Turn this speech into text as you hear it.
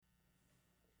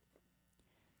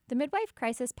The Midwife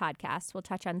Crisis podcast will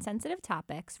touch on sensitive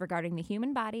topics regarding the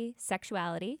human body,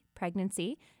 sexuality,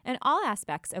 pregnancy, and all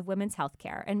aspects of women's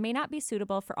healthcare and may not be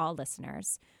suitable for all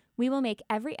listeners. We will make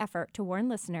every effort to warn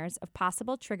listeners of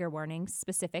possible trigger warnings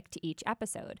specific to each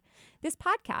episode. This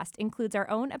podcast includes our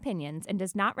own opinions and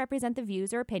does not represent the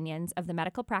views or opinions of the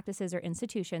medical practices or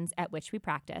institutions at which we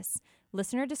practice.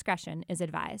 Listener discretion is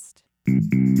advised.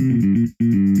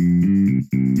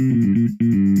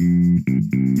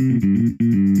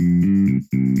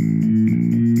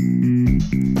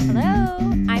 Hello,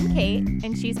 I'm Kate,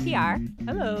 and she's Piyar.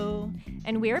 Hello.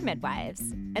 And we're midwives.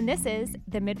 And this is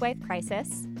the Midwife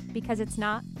Crisis, because it's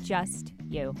not just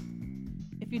you.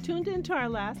 If you tuned into our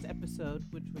last episode,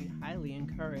 which we highly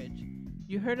encourage,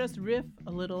 you heard us riff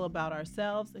a little about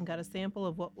ourselves and got a sample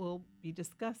of what we'll be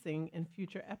discussing in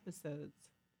future episodes.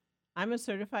 I'm a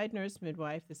certified nurse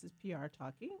midwife. This is Piyar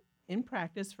talking, in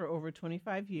practice for over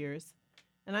 25 years.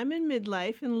 And I'm in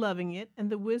midlife and loving it and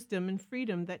the wisdom and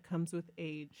freedom that comes with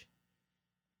age.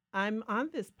 I'm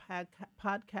on this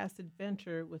podcast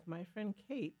adventure with my friend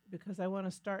Kate because I want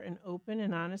to start an open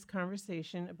and honest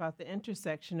conversation about the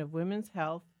intersection of women's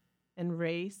health and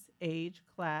race, age,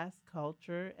 class,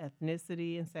 culture,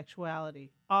 ethnicity, and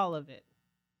sexuality. All of it.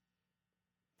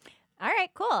 All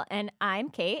right, cool. And I'm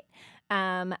Kate.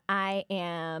 I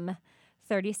am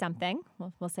 30-something,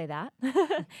 we'll say that.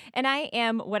 And I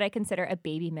am what I consider a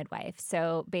baby midwife.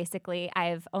 So basically,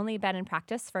 I've only been in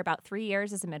practice for about 3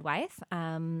 years as a midwife,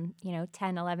 10,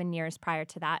 11 years prior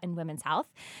to that in women's health.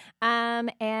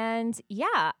 And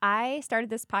yeah, I started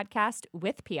this podcast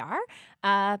with Piyar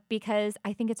because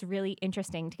I think it's really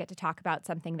interesting to get to talk about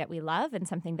something that we love and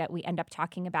something that we end up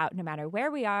talking about no matter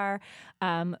where we are,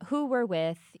 who we're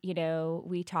with.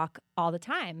 We talk all the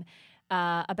time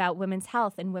about women's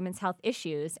health and women's health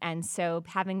issues. And so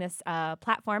having this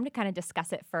platform to kind of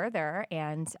discuss it further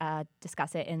and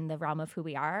discuss it in the realm of who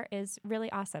we are is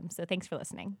really awesome. So thanks for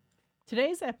listening.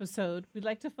 Today's episode, we'd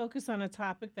like to focus on a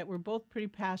topic that we're both pretty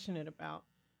passionate about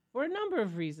for a number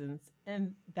of reasons,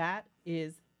 and that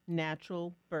is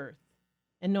natural birth.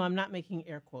 And no, I'm not making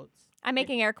air quotes. I'm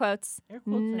making air quotes. Air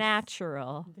quotes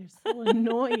natural. They're so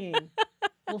annoying.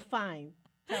 Well, fine.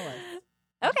 Tell us.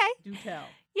 Okay. Do tell.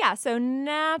 Yeah, so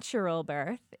natural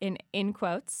birth, in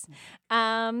quotes.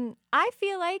 I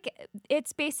feel like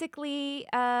it's basically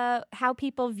how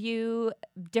people view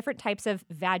different types of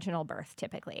vaginal birth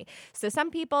typically. So some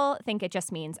people think it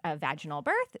just means a vaginal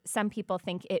birth. Some people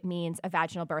think it means a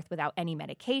vaginal birth without any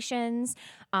medications.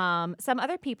 Some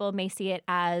other people may see it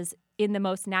as in the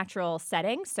most natural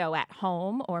setting, so at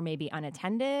home or maybe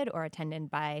unattended or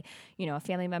attended by, a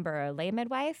family member or a lay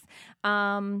midwife.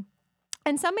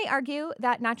 And some may argue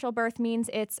that natural birth means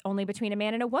it's only between a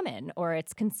man and a woman, or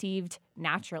it's conceived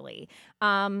naturally.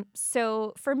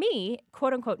 So for me,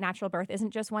 quote unquote, natural birth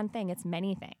isn't just one thing, it's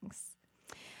many things.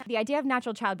 The idea of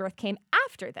natural childbirth came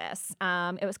after this.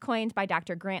 It was coined by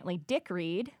Dr. Grantley Dick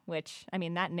Reed, which,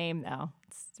 that name though,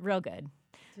 it's real good.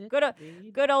 Good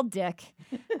old Dick.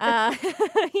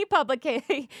 He published.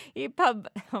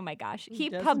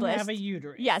 Have a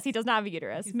uterus. Yes, he does not have a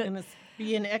uterus. He's going to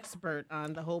be an expert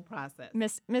on the whole process.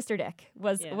 Mr. Dick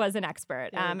was an expert.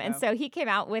 And so he came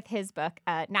out with his book,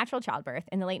 Natural Childbirth,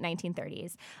 in the late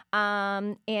 1930s.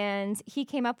 And he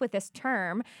came up with this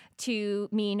term to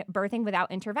mean birthing without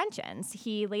interventions.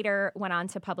 He later went on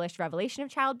to publish Revelation of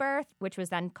Childbirth, which was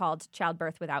then called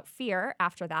Childbirth Without Fear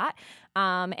after that.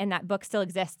 And that book still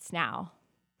exists now.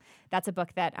 That's a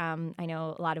book that I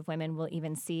know a lot of women will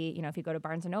even see, if you go to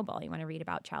Barnes & Noble, you want to read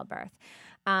about childbirth.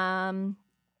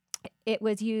 It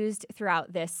was used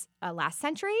throughout this last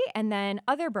century, and then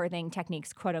other birthing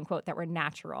techniques, quote unquote, that were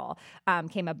natural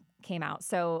came out.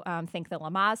 So think the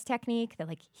Lamaze technique,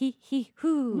 the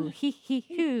he-he-hoo,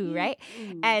 right?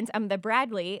 And the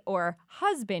Bradley or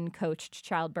husband-coached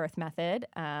childbirth method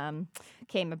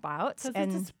came about. Because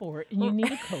it's a sport, and you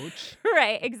need a coach.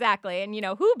 Right, exactly. And,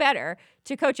 who better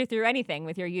to coach you through anything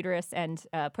with your uterus and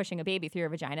pushing a baby through your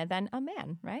vagina than a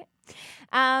man, right?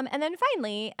 And then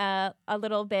finally, a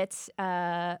little bit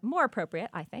more appropriate,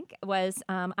 I think, was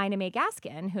Ina May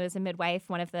Gaskin, who is a midwife,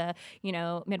 one of the,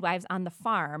 midwives on the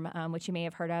farm, which you may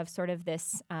have heard of, sort of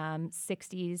this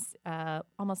 60s,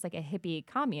 almost like a hippie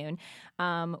commune,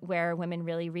 where women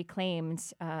really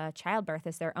reclaimed childbirth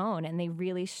as their own, and they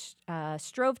really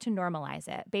strove to normalize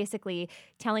it, basically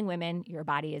telling women your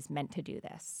body is meant to do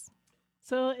this.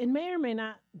 So it may or may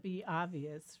not be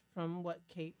obvious from what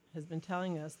Kate has been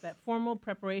telling us that formal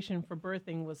preparation for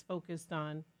birthing was focused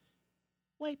on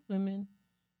white women,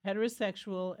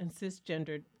 heterosexual and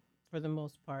cisgendered for the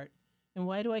most part. And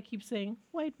why do I keep saying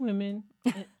white women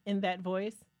in that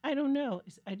voice? I don't know.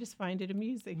 I just find it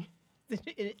amusing.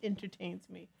 it entertains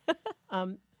me.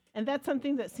 And that's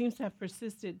something that seems to have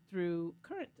persisted through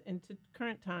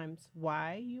current times.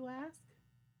 Why, you ask?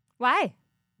 Why?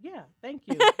 Yeah, thank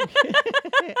you.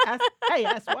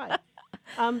 Ask why.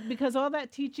 Because all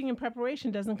that teaching and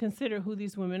preparation doesn't consider who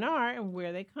these women are and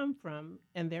where they come from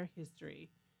and their history.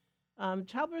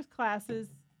 Childbirth classes,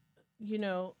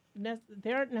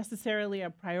 they aren't necessarily a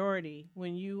priority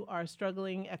when you are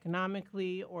struggling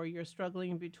economically or you're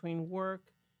struggling between work,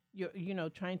 you're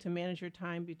trying to manage your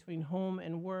time between home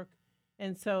and work.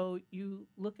 And so you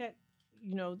look at,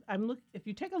 if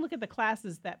you take a look at the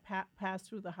classes that pass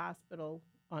through the hospital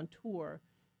on tour,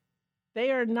 they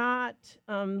are not,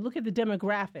 look at the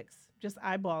demographics, just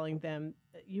eyeballing them.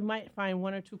 You might find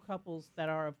one or two couples that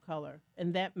are of color,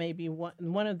 and that may be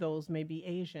one of those may be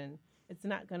Asian. It's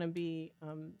not going to be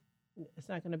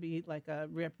like a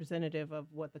representative of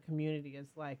what the community is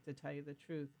like, to tell you the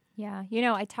truth. Yeah.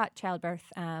 I taught childbirth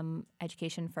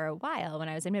education for a while when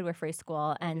I was in midwifery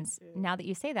school. And now that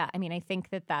you say that, I think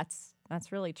that that's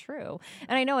really true.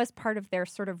 And I know as part of their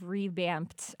sort of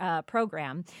revamped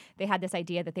program, they had this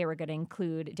idea that they were going to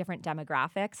include different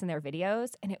demographics in their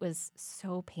videos. And it was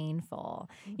so painful.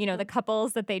 The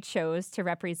couples that they chose to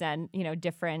represent,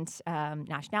 different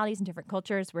nationalities and different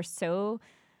cultures were so,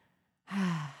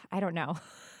 I don't know,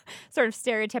 sort of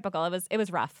stereotypical. It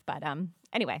was rough, but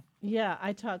anyway. Yeah,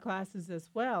 I taught classes as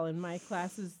well. In my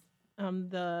classes,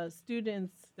 the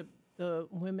students, the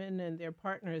women and their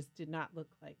partners did not look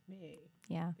like me.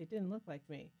 Yeah. They didn't look like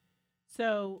me.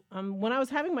 So when I was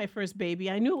having my first baby,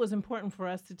 I knew it was important for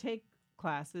us to take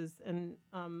classes. And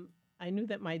I knew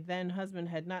that my then husband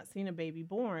had not seen a baby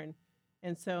born.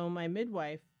 And so my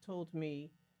midwife told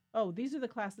me, oh, these are the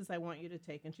classes I want you to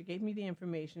take. And she gave me the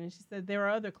information. And she said, there are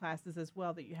other classes as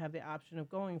well that you have the option of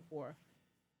going for.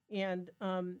 And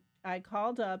I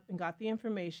called up and got the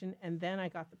information, and then I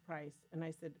got the price. And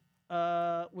I said,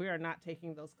 we are not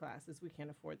taking those classes. We can't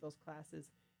afford those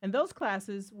classes. And those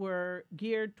classes were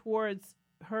geared towards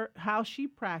how she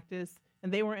practiced,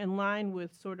 and they were in line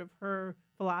with sort of her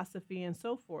philosophy and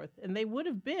so forth. And they would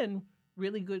have been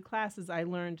really good classes, I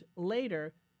learned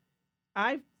later.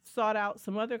 I sought out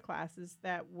some other classes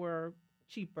that were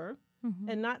cheaper,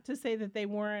 and not to say that they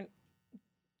were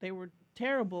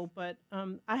terrible, but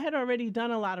I had already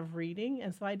done a lot of reading,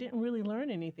 and so I didn't really learn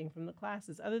anything from the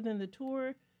classes other than the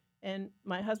tour and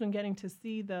my husband getting to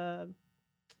see a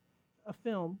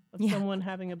film of someone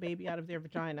having a baby out of their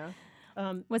vagina.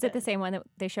 Was it the same one that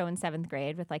they show in 7th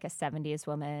grade with like a 70s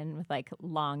woman with like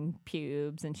long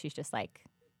pubes, and she's just like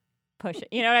pushing?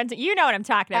 You know what I'm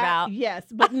talking about? Yes,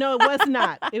 but no, it was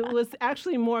not. It was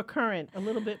actually more current, a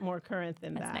little bit more current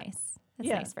than that. That's nice. That's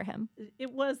nice for him.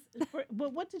 It was,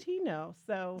 but what did he know?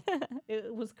 So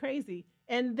it was crazy.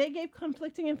 And they gave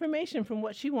conflicting information from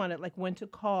what she wanted, like when to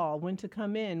call, when to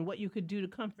come in, what you could do to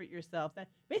comfort yourself. That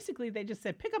basically they just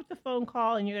said, pick up the phone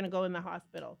call and you're going to go in the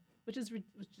hospital, which is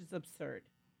absurd.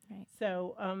 Right.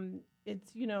 So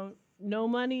it's, no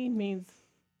money means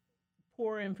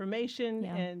poor information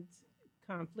and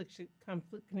conflicting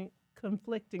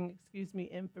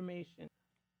information.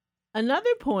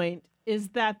 Another point is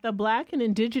that the Black and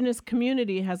Indigenous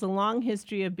community has a long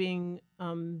history of being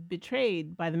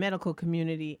betrayed by the medical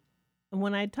community. And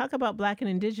when I talk about Black and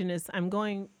Indigenous,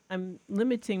 I'm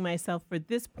limiting myself for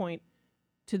this point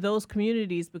to those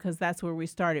communities because that's where we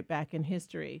started back in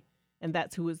history. And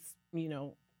that's who was,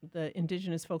 the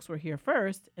Indigenous folks were here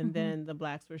first, and then the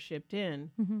Blacks were shipped in.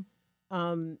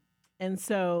 And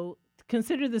so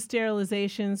consider the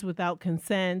sterilizations without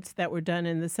consent that were done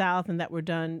in the South and that were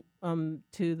done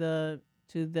to the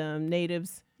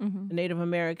natives, the Native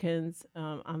Americans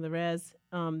on the res.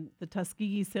 The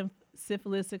Tuskegee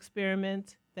syphilis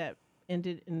experiment that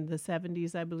ended in the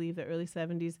 70s, I believe, the early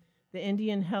 70s. The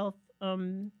Indian Health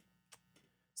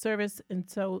Service. And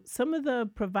so some of the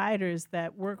providers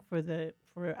that work for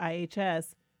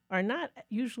IHS are not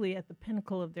usually at the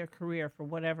pinnacle of their career for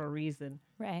whatever reason.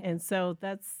 Right. And so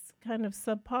that's kind of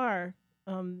subpar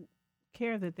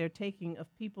care that they're taking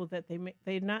of people that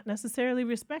they're not necessarily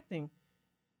respecting.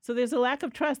 So there's a lack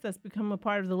of trust that's become a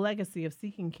part of the legacy of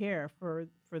seeking care for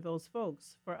those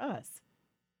folks, for us.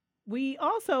 We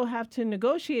also have to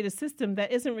negotiate a system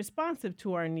that isn't responsive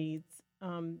to our needs,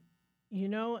 and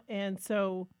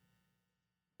so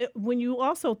when you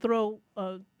also throw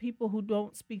people who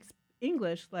don't speak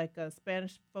English, like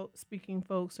Spanish-speaking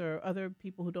folks or other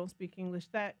people who don't speak English,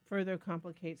 that further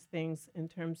complicates things in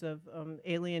terms of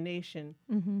alienation.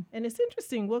 And it's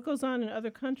interesting what goes on in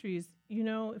other countries.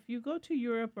 If you go to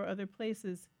Europe or other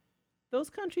places, those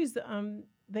countries,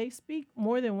 they speak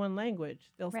more than one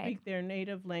language. They'll Right. speak their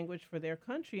native language for their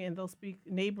country, and they'll speak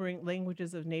neighboring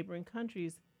languages of neighboring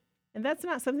countries. And that's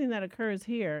not something that occurs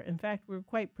here. In fact, we're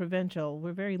quite provincial.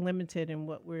 We're very limited in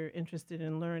what we're interested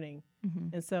in learning. Mm-hmm.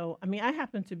 And so, I mean, I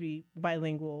happen to be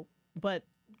bilingual, but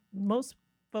most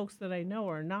folks that I know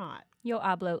are not. Yo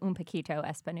hablo un poquito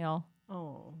español.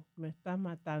 Oh, me está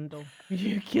matando.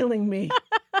 You're killing me.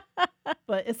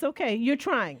 But it's okay. You're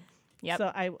trying. Yep.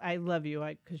 So I love you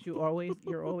because you're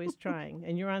always trying,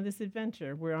 and you're on this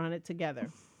adventure. We're on it together.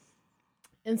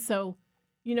 And so,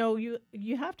 you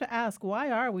have to ask, why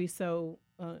are we so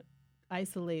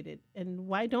isolated, and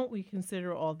why don't we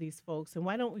consider all these folks, and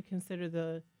why don't we consider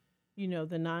the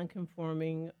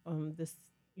non-conforming, this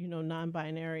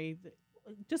non-binary,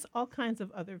 just all kinds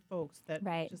of other folks that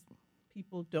Right. just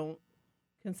people don't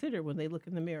consider when they look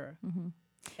in the mirror. Mm-hmm.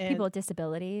 And People with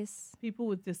disabilities. people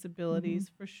with disabilities,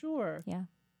 for sure. Yeah.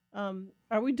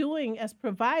 Are we doing, as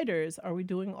providers, are we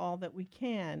doing all that we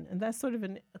can? And that's sort of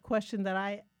a question that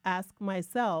I ask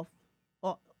myself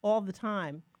all the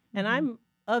time. And I'm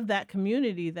of that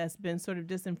community that's been sort of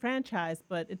disenfranchised,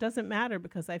 but it doesn't matter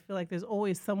because I feel like there's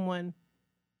always someone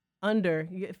under.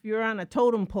 If you're on a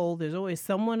totem pole, there's always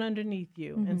someone underneath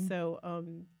you. And so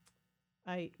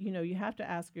you have to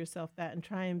ask yourself that and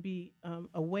try and be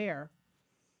aware.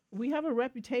 We have a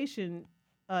reputation,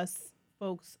 us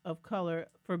folks of color,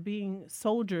 for being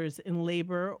soldiers in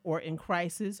labor or in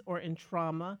crisis or in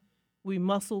trauma. We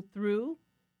muscle through.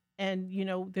 And,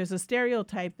 there's a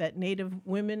stereotype that Native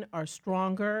women are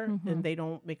stronger and they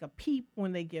don't make a peep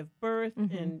when they give birth.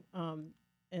 And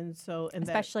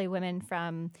Especially women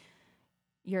from,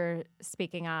 you're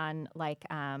speaking on like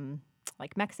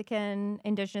Mexican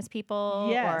indigenous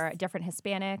people or different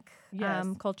Hispanic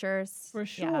cultures. For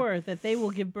sure, that they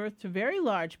will give birth to very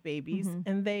large babies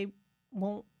and they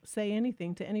won't say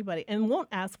anything to anybody and won't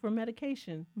ask for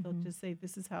medication. They'll just say,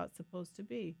 this is how it's supposed to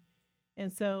be.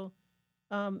 And so,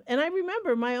 and I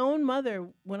remember my own mother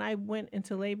when I went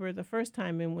into labor the first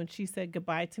time, and when she said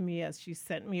goodbye to me as she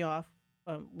sent me off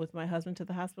with my husband to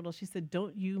the hospital, she said,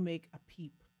 don't you make a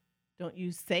peep. Don't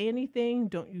you say anything.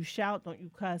 Don't you shout. Don't you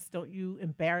cuss. Don't you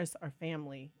embarrass our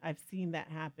family. I've seen that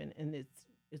happen, and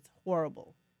it's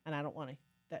horrible. And I don't want to.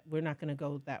 That we're not going to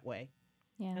go that way.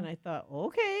 Yeah. And I thought,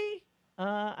 okay,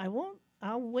 I won't.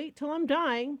 I'll wait till I'm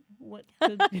dying.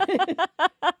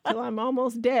 Till I'm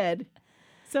almost dead.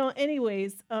 So,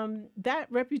 anyways, that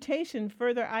reputation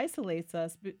further isolates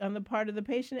us on the part of the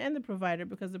patient and the provider,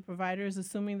 because the provider is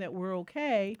assuming that we're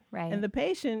okay, Right. and the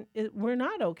patient we're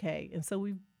not okay, and so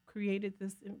we've created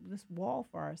this wall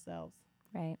for ourselves.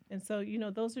 Right. And so,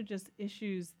 those are just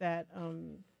issues that,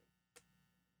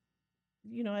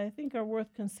 I think are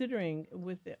worth considering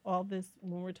with all this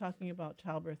when we're talking about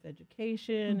childbirth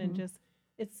education and just,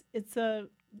 it's a,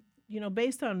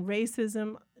 based on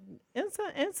racism and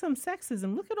some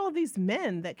sexism. Look at all these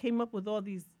men that came up with all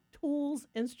these tools,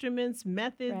 instruments,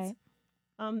 methods.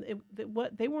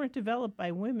 Right. They weren't developed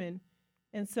by women.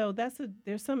 And so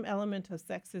there's some element of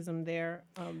sexism there,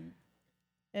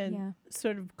 and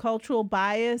sort of cultural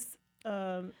bias.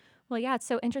 Well, yeah, it's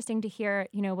so interesting to hear,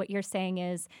 what you're saying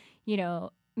is,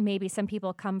 maybe some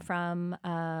people come from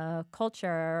a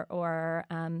culture or,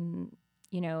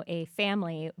 a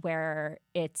family where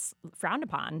it's frowned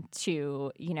upon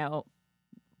to,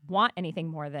 want anything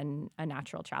more than a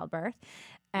natural childbirth.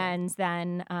 And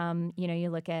then, you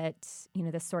look at,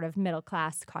 this sort of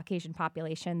middle-class Caucasian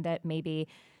population that maybe,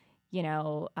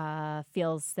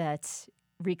 feels that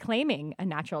reclaiming a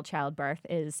natural childbirth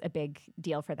is a big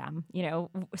deal for them,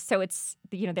 So it's,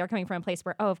 they're coming from a place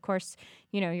where, of course,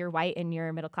 you're white and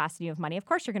you're middle class and you have money. Of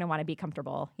course, you're going to want to be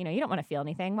comfortable. You don't want to feel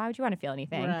anything. Why would you want to feel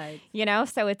anything? Right.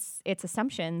 So it's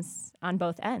assumptions on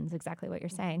both ends, exactly what you're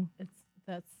saying.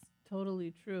 That's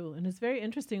totally true. And it's very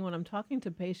interesting when I'm talking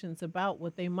to patients about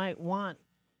what they might want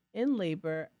in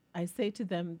labor. I say to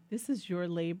them, this is your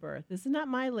labor. This is not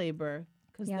my labor.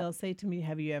 Because they'll say to me,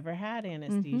 have you ever had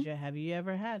anesthesia? Have you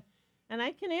ever had? And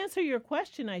I can answer your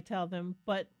question, I tell them,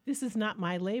 but this is not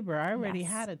my labor. I already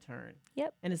had a turn.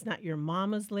 Yep. And it's not your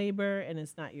mama's labor, and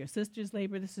it's not your sister's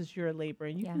labor. This is your labor,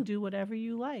 and you can do whatever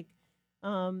you like.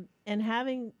 And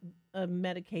having a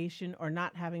medication or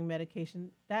not having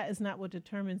medication, that is not what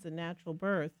determines a natural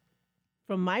birth.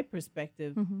 From my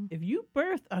perspective, if you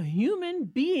birth a human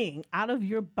being out of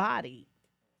your body,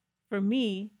 for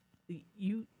me,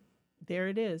 there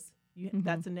it is.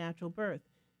 That's a natural birth.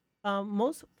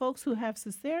 Most folks who have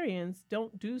cesareans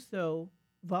don't do so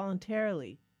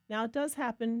voluntarily. Now, it does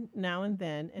happen now and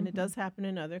then, and it does happen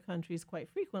in other countries quite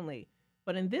frequently.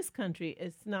 But in this country,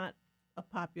 it's not a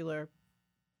popular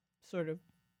sort of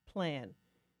plan.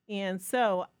 And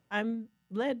so I'm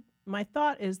led, my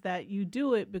thought is that you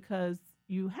do it because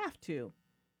you have to.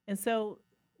 And so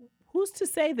who's to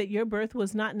say that your birth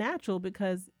was not natural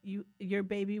because your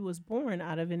baby was born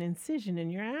out of an incision in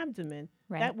your abdomen?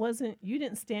 Right. That wasn't, you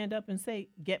didn't stand up and say,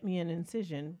 get me an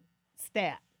incision,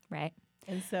 stat. Right.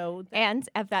 And so, and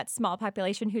of that small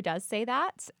population who does say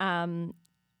that, I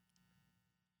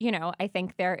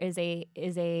think there is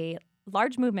a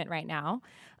large movement right now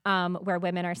where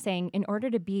women are saying, in order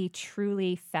to be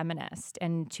truly feminist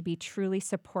and to be truly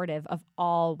supportive of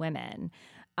all women,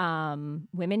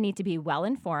 women need to be well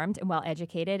informed and well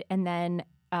educated, and then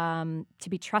to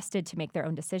be trusted to make their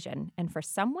own decision. And for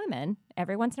some women,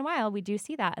 every once in a while, we do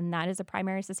see that, and that is a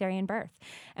primary cesarean birth.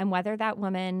 And whether that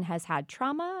woman has had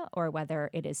trauma or whether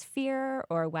it is fear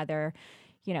or whether,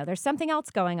 there's something else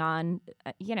going on,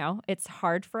 it's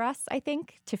hard for us, I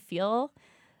think, to feel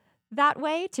that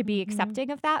way, to be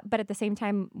accepting of that. But at the same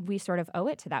time, we sort of owe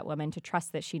it to that woman to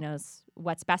trust that she knows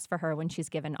what's best for her when she's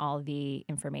given all the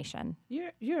information.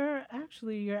 You're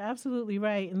absolutely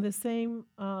right. And the same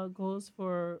goes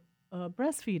for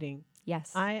breastfeeding.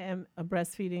 Yes. I am a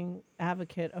breastfeeding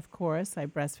advocate, of course. I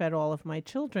breastfed all of my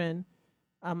children.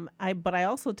 But I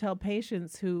also tell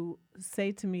patients who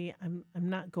say to me, I'm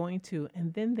not going to,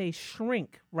 and then they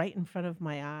shrink right in front of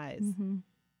my eyes.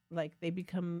 Like they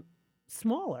become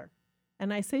smaller.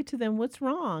 And I say to them, what's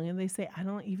wrong? And they say, I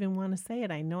don't even want to say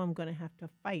it. I know I'm going to have to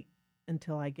fight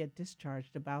until I get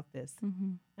discharged about this.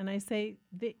 And I say,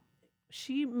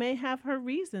 she may have her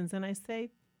reasons. And I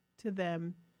say to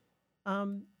them,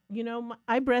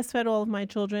 I breastfed all of my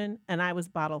children and I was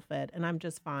bottle fed and I'm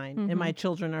just fine. And my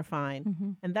children are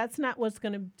fine. And that's not what's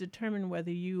going to determine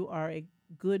whether you are a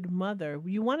good mother.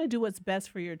 You want to do what's best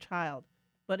for your child.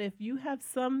 But if you have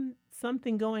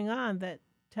something going on that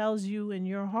tells you in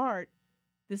your heart,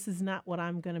 this is not what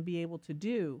I'm going to be able to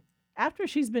do, after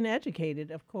she's been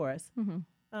educated, of course,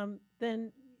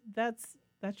 then that's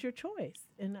your choice.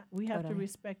 And we have to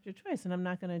respect your choice, and I'm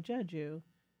not going to judge you.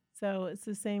 So it's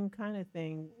the same kind of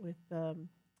thing with,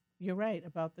 you're right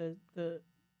about the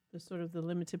sort of the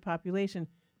limited population.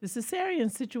 The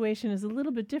cesarean situation is a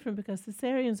little bit different because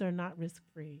cesareans are not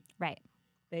risk-free. Right.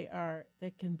 They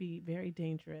can be very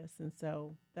dangerous. And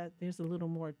so that there's a little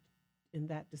more in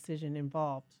that decision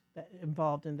involved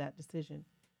in that decision.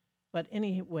 But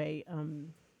anyway,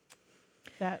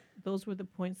 those were the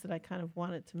points that I kind of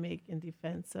wanted to make in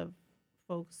defense of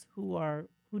folks who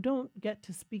don't get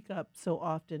to speak up so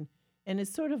often. And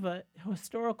it's sort of a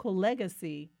historical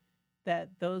legacy that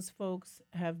those folks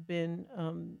have been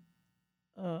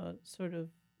sort of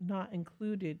not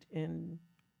included in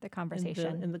the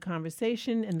conversation, in the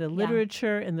conversation, in the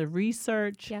literature, in the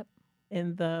research,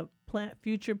 in the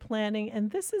future planning.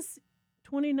 And this is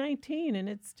 2019, and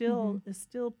it's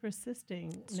still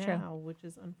persisting now, which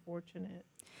is unfortunate.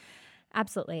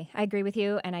 Absolutely. I agree with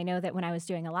you. And I know that when I was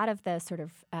doing a lot of the sort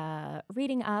of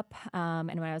reading up and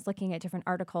when I was looking at different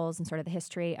articles and sort of the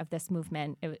history of this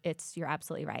movement, you're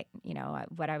absolutely right.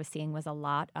 What I was seeing was a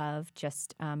lot of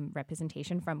just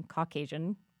representation from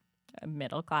Caucasian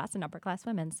middle class and upper class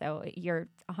women. So you're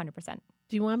 100%.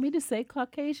 Do you want me to say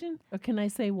Caucasian or can I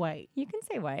say white? You can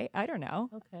say white. I don't know.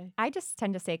 Okay. I just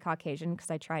tend to say Caucasian because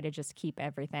I try to just keep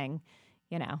everything,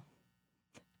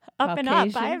 up and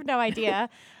up. I have no idea.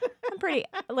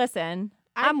 Listen,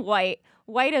 I'm white.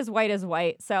 White is white is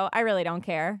white. So I really don't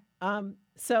care.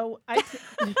 So I'm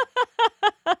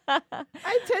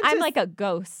like a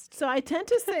ghost. So I tend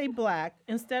to say black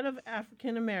instead of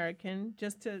African American,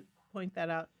 just to point that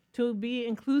out, to be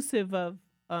inclusive of,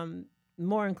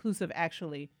 more inclusive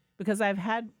actually, because I've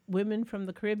had women from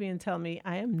the Caribbean tell me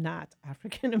I am not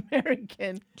African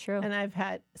American. True. And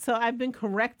I've been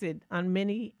corrected on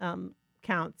many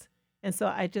counts. And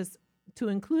so to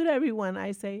include everyone,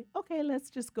 I say, okay, let's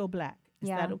just go black. Is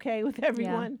that okay with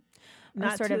everyone?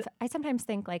 Yeah. I sometimes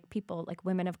think like people, like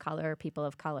women of color, people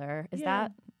of color. Is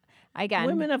that, again?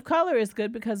 Women of color is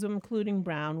good because I'm including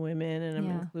brown women and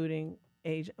I'm including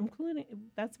Asian.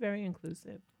 That's very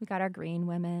inclusive. We got our green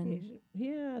women. Asian.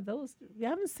 Yeah, those, we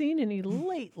haven't seen any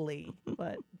lately,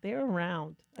 but they're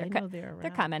around. I know they're around.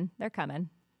 They're coming.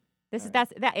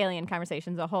 That alien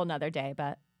conversation's a whole nother day,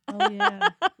 but. Oh, yeah.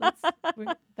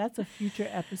 That's a future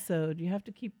episode. You have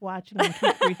to keep watching and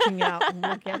keep reaching out, and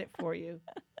we'll get it for you.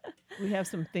 We have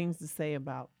some things to say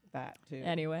about that, too.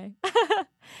 Anyway.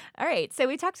 All right. So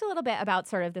we talked a little bit about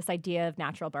sort of this idea of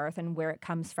natural birth and where it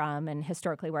comes from and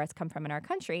historically where it's come from in our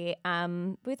country.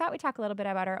 We thought we'd talk a little bit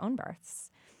about our own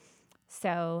births.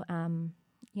 So,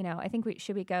 I think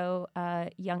should we go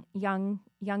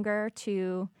younger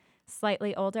to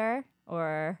slightly older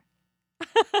or...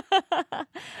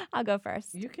 I'll go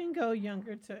first. You can go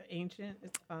younger to ancient.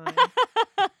 It's fine.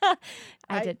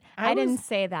 I didn't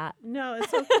say that. No,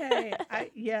 it's okay.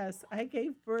 I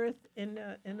gave birth in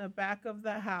the back of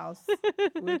the house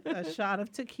with a shot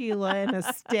of tequila and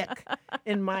a stick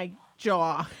in my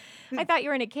jaw. I thought you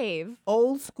were in a cave.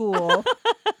 Old school.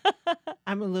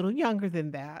 I'm a little younger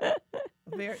than that.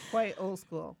 Quite old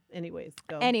school. Anyways,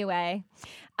 go. Anyway,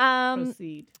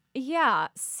 Proceed. yeah.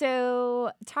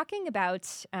 So talking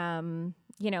about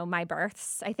my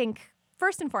births, I think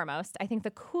first and foremost, I think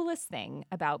the coolest thing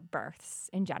about births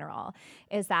in general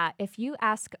is that if you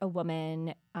ask a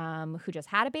woman who just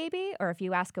had a baby, or if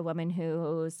you ask a woman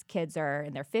whose kids are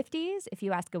in their 50s, if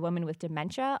you ask a woman with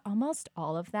dementia, almost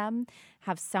all of them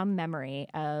have some memory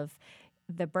of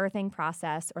the birthing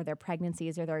process or their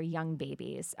pregnancies or their young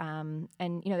babies. And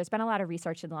there's been a lot of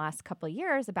research in the last couple of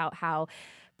years about how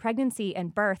pregnancy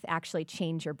and birth actually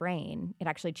change your brain. It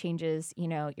actually changes,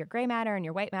 your gray matter and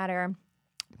your white matter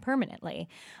permanently.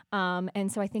 And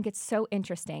so I think it's so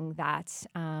interesting that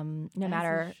no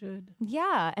matter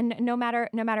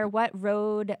what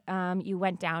road you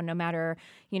went down, no matter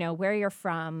where you're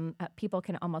from, people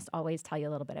can almost always tell you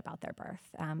a little bit about their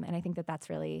birth. And I think that that's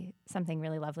really something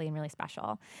really lovely and really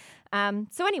special.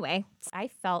 So anyway, I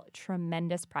felt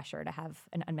tremendous pressure to have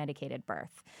an unmedicated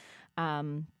birth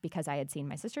because I had seen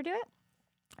my sister do it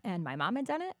and my mom had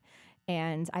done it,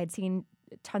 and I had seen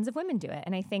tons of women do it.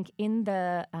 And I think in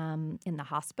the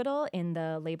hospital, in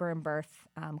the labor and birth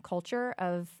culture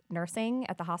of nursing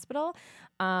at the hospital,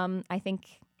 I think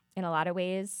in a lot of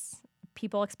ways,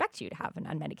 people expect you to have an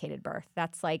unmedicated birth.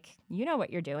 That's like, you know what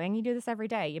you're doing. You do this every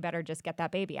day. You better just get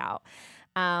that baby out.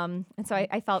 And so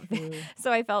I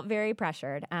felt very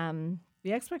pressured.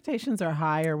 The expectations are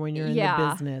higher when you're in the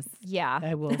business. Yeah.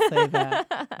 I will say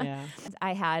that. Yeah.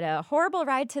 I had a horrible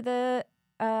ride to the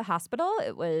hospital.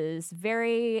 It was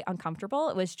very uncomfortable.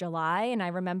 It was July, and I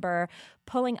remember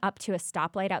pulling up to a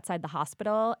stoplight outside the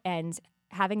hospital and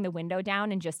having the window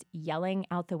down and just yelling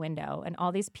out the window. And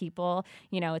all these people,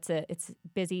 it's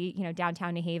busy,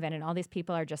 downtown New Haven, and all these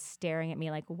people are just staring at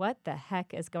me like, what the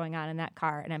heck is going on in that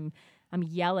car? And I'm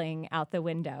yelling out the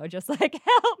window, just like,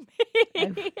 help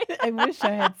me. I wish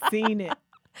I had seen it.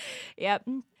 Yep.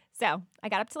 So I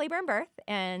got up to labor and birth,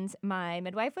 and my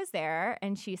midwife was there,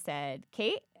 and she said,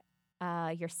 Kate,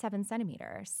 you're 7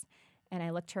 centimeters. And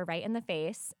I looked her right in the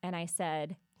face, and I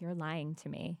said, you're lying to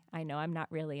me. I know I'm not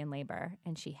really in labor.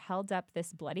 And she held up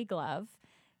this bloody glove,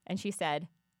 and she said,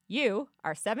 you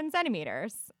are 7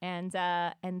 centimeters. And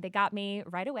they got me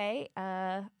right away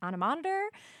on a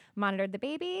monitored the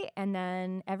baby, and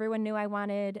then everyone knew I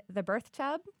wanted the birth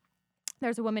tub.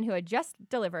 There's a woman who had just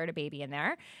delivered a baby in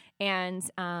there, and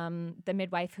the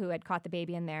midwife who had caught the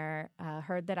baby in there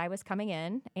heard that I was coming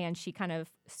in, and she kind of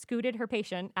scooted her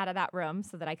patient out of that room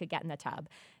so that I could get in the tub.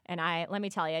 And let me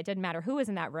tell you, it didn't matter who was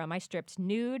in that room. I stripped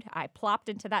nude. I plopped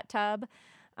into that tub.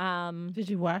 Did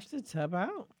you wash the tub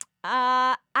out?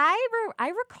 I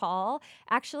recall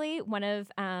actually one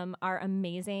of our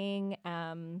amazing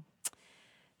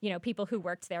people who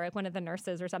worked there, like one of the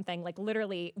nurses or something, like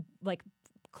literally like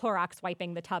Clorox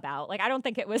wiping the tub out. Like I don't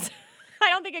think it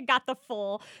got the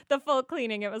full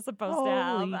cleaning it was supposed to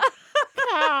have.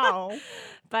 Cow.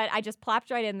 But I just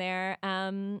plopped right in there.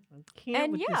 I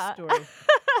can't with this story.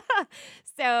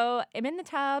 So I'm in the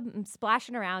tub, I'm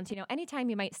splashing around. Anytime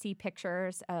you might see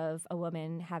pictures of a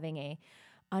woman having a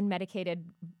unmedicated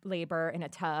labor in a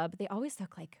tub, they always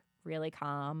look like really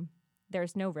calm.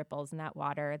 There's no ripples in that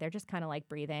water. They're just kind of like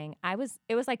breathing. It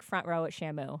was like front row at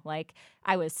Shamu. Like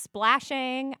I was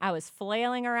splashing, I was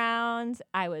flailing around,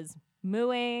 I was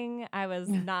mooing. I was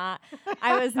not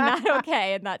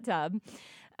okay in that tub.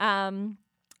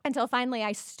 Until finally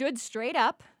I stood straight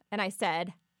up and I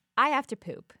said, I have to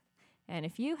poop. And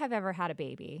if you have ever had a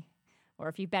baby, or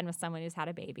if you've been with someone who's had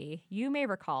a baby, you may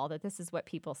recall that this is what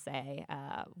people say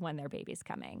when their baby's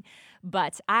coming.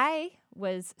 But I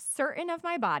was certain of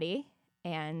my body,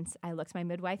 and I looked my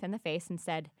midwife in the face and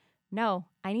said, no,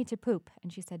 I need to poop.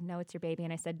 And she said, no, it's your baby.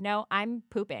 And I said, no, I'm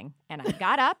pooping. And I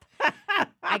got up.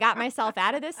 I got myself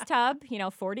out of this tub,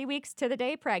 40 weeks to the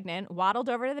day pregnant, waddled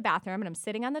over to the bathroom, and I'm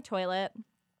sitting on the toilet,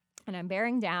 and I'm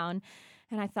bearing down.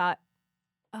 And I thought,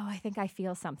 oh, I think I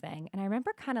feel something. And I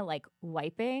remember kind of like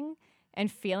wiping and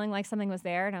feeling like something was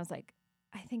there. And I was like,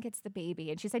 I think it's the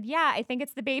baby. And she said, yeah, I think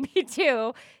it's the baby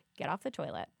too. Get off the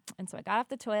toilet. And so I got off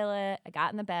the toilet. I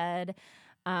got in the bed.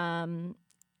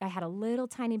 I had a little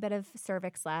tiny bit of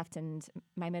cervix left. And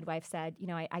my midwife said,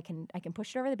 I can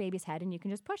push it over the baby's head and you can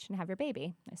just push and have your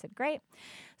baby. I said, great.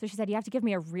 So she said, you have to give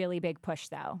me a really big push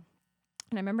though.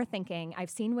 And I remember thinking, I've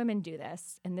seen women do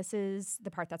this, and this is the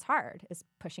part that's hard, is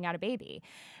pushing out a baby.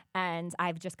 And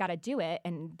I've just got to do it,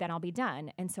 and then I'll be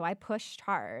done. And so I pushed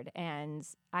hard, and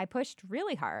I pushed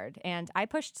really hard. And I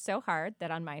pushed so hard that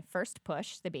on my first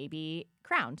push, the baby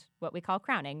crowned, what we call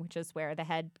crowning, which is where the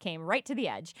head came right to the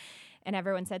edge. And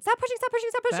everyone said, stop pushing, stop pushing,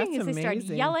 stop pushing. That's As they started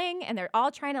amazing. yelling, and they're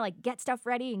all trying to like get stuff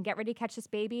ready and get ready to catch this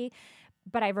baby.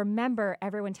 But I remember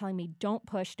everyone telling me, don't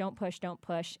push, don't push, don't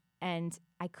push. And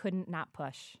I couldn't not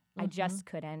push. I just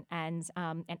couldn't. And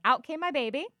out came my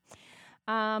baby.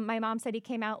 My mom said he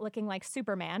came out looking like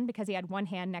Superman because he had one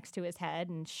hand next to his head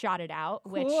and shot it out,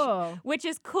 Cool. which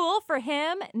is cool for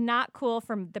him, not cool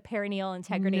from the perineal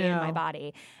integrity in my No.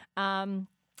 body.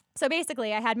 So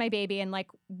basically, I had my baby in like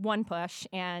one push,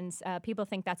 and people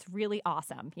think that's really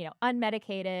awesome. You know,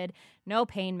 unmedicated, no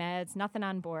pain meds, nothing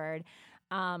on board.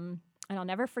 And I'll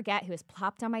never forget, he was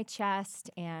plopped on my chest,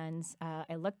 and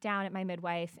I looked down at my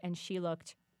midwife, and she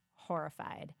looked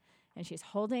horrified. And she's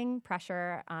holding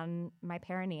pressure on my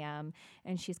perineum,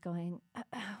 and she's going,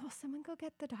 will someone go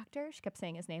get the doctor? She kept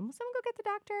saying his name. Will someone go get the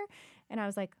doctor? And I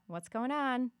was like, what's going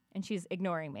on? And she's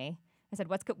ignoring me. I said,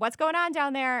 what's going on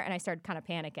down there? And I started kind of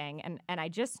panicking, and I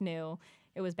just knew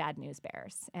it was bad news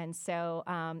bears. And so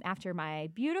after my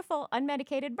beautiful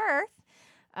unmedicated birth,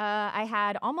 I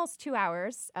had almost 2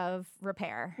 hours of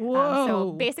repair. So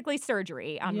Whoa. basically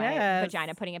surgery on my Yes.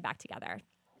 vagina, putting it back together.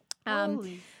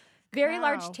 Holy Very cow.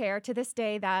 large tear. To this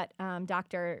day, that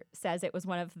doctor says it was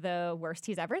one of the worst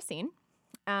he's ever seen.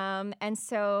 And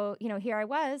so, you know, here I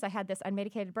was. I had this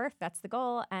unmedicated birth. That's the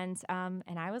goal. And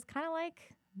I was kind of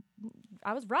like,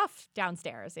 I was rough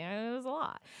downstairs. You know, it was a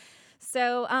lot.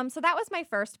 So that was my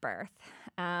first birth.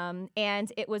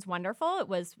 And it was wonderful. It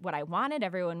was what I wanted.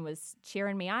 Everyone was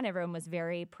cheering me on. Everyone was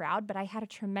very proud. But I had a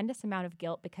tremendous amount of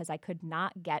guilt because I could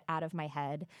not get out of my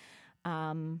head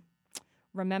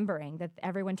remembering that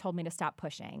everyone told me to stop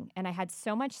pushing. And I had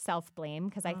so much self-blame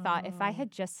because I thought if I had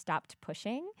just stopped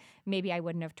pushing, maybe I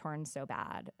wouldn't have torn so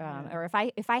bad. Or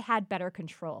if I had better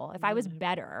control, if I was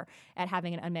better at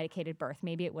having an unmedicated birth,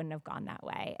 maybe it wouldn't have gone that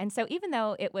way. And so even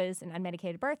though it was an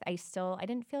unmedicated birth, I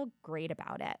didn't feel great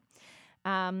about it.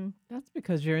 That's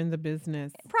because you're in the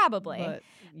business. Probably. But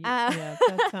yeah,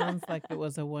 that sounds like it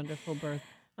was a wonderful birth.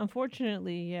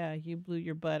 Unfortunately, yeah, you blew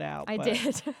your butt out. I but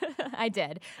did. I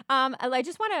did. I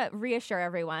just want to reassure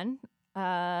everyone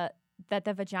that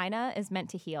the vagina is meant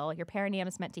to heal. Your perineum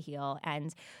is meant to heal.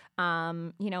 And,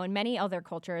 you know, in many other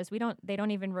cultures, they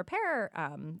don't even repair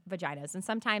vaginas. And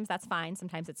sometimes that's fine.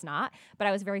 Sometimes it's not. But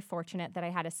I was very fortunate that I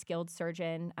had a skilled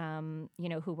surgeon, you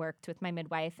know, who worked with my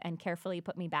midwife and carefully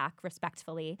put me back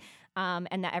respectfully,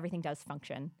 and that everything does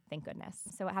function. Thank goodness.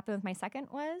 So what happened with my second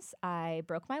was I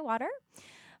broke my water.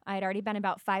 I had already been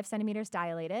about 5 centimeters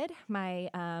dilated.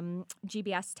 My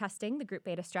GBS testing, the group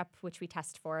beta strep, which we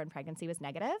test for in pregnancy, was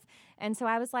negative. And so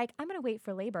I was like, I'm going to wait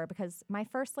for labor because my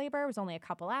first labor was only a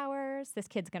couple hours. This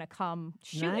kid's going to come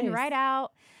shooting Nice. right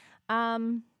out.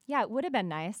 Yeah, it would have been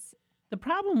nice. the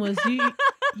problem was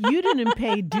you didn't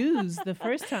pay dues the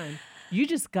first time. You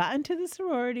just got into the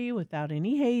sorority without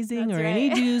any hazing That's or right. any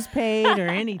dues paid or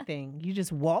anything. You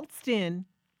just waltzed in,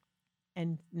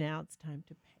 and now it's time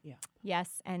to pay up.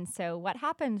 Yes. And so what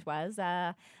happened was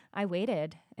I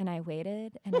waited and I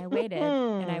waited and I waited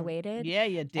and I waited. Yeah,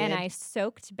 you did. And I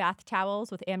soaked bath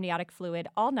towels with amniotic fluid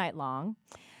all night long.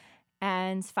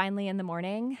 And finally in the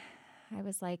morning, I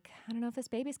was like, I don't know if this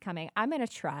baby's coming. I'm going to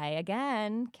try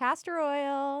again. Castor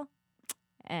oil.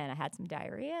 And I had some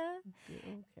diarrhea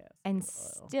and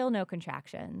still no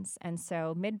contractions. And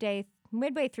so midway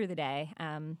through the day,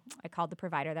 I called the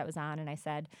provider that was on and I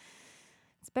said,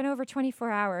 it's been over 24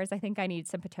 hours. I think I need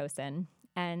some Pitocin.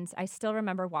 And I still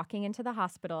remember walking into the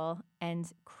hospital and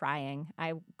crying.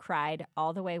 I cried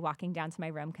all the way walking down to my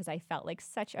room because I felt like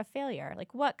such a failure.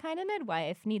 Like, what kind of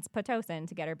midwife needs Pitocin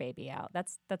to get her baby out?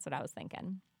 That's what I was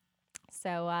thinking.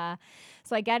 So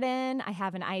I get in. I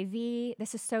have an IV.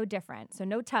 This is so different. So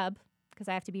no tub because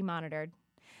I have to be monitored.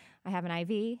 I have an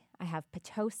IV. I have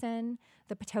Pitocin.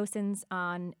 The Pitocin's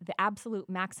on the absolute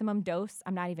maximum dose.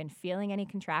 I'm not even feeling any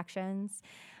contractions.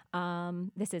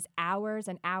 This is hours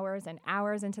and hours and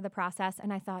hours into the process.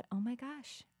 And I thought, oh my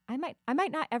gosh, I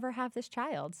might not ever have this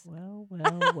child. Well.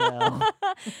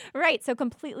 Right. So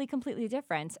completely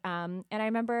different. And I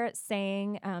remember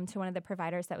saying to one of the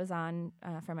providers that was on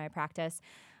for my practice,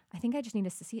 I think I just need a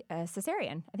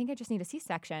cesarean. I think I just need a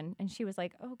C-section. And she was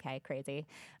like, okay, crazy.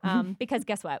 Because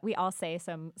guess what? We all say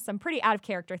some pretty out of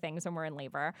character things when we're in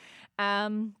labor.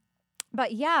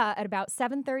 But yeah, at about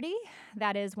 7:30,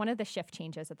 that is one of the shift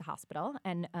changes at the hospital.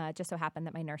 And just so happened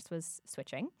that my nurse was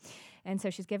switching. And so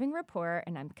she's giving a report,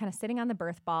 and I'm kind of sitting on the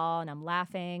birth ball, and I'm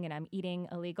laughing, and I'm eating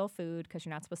illegal food because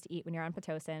you're not supposed to eat when you're on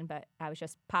Pitocin. But I was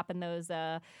just popping those,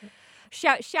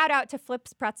 shout out to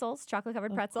Flips pretzels,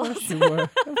 chocolate-covered pretzels. Of course you were.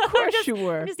 Of course you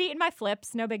were. I'm just eating my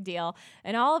Flips, no big deal.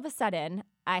 And all of a sudden,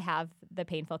 I have the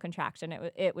painful contraction.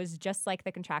 It was just like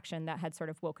the contraction that had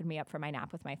sort of woken me up from my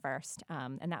nap with my first.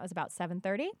 And that was about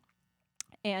 7:30.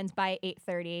 And by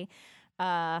 8:30,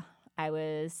 I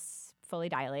was fully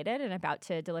dilated and about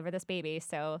to deliver this baby.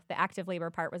 So the active labor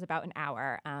part was about an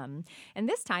hour. And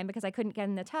this time, because I couldn't get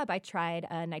in the tub, I tried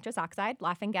nitrous oxide,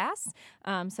 laughing gas.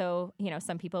 So,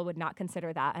 some people would not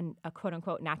consider that a quote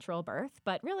unquote natural birth.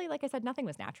 But really, like I said, nothing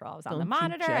was natural. I was on the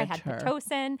monitor. I had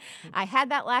Pitocin. I had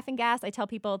that laughing gas. I tell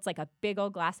people it's like a big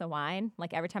old glass of wine.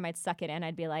 Like every time I'd suck it in,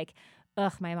 I'd be like,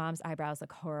 ugh, my mom's eyebrows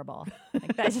look horrible.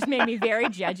 Like that just made me very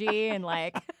judgy and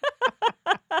like...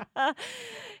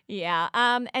 Yeah.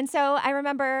 And so I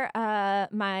remember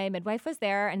my midwife was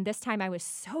there, and this time I was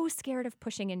so scared of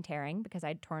pushing and tearing because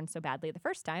I'd torn so badly the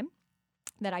first time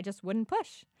that I just wouldn't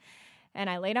push. And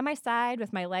I laid on my side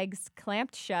with my legs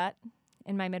clamped shut,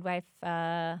 and my midwife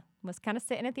was kind of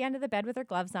sitting at the end of the bed with her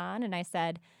gloves on, and I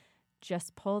said,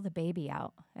 just pull the baby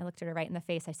out. I looked at her right in the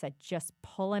face. I said, just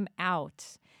pull him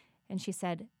out. And she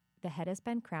said, the head has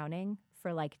been crowning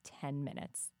for like 10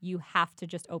 minutes. You have to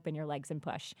just open your legs and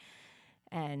push.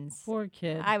 And poor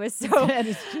kid. I was so head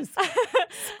is just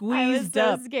squeezed I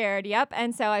up. was so scared. Yep.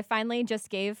 And so I finally just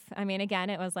gave, again,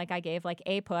 it was like I gave like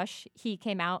a push. He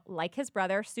came out like his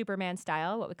brother, Superman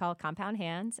style, what we call compound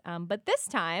hands. But this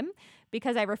time,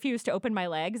 because I refused to open my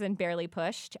legs and barely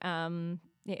pushed,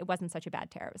 it wasn't such a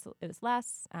bad tear. It was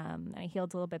less. And I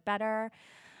healed a little bit better.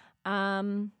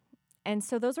 And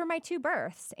so those were my two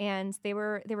births, and they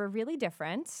were really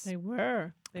different. They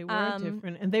were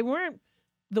different, and they weren't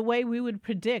the way we would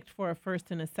predict for a first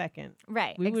and a second.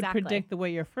 Right, we exactly. would predict the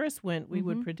way your first went. We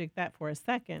would predict that for a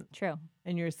second. True.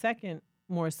 And your second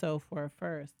more so for a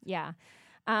first. Yeah.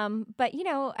 But,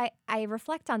 I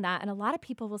reflect on that, and a lot of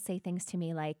people will say things to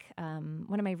me like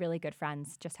one of my really good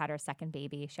friends just had her second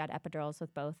baby. She had epidurals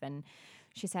with both, and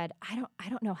she said, I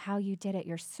don't know how you did it.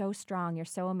 You're so strong. You're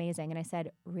so amazing. And I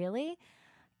said, really?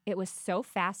 It was so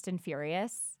fast and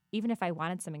furious. Even if I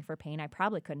wanted something for pain, I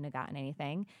probably couldn't have gotten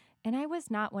anything. And I was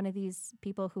not one of these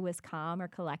people who was calm or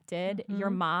collected.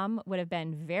 Your mom would have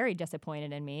been very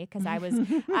disappointed in me because I was,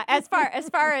 as far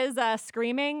as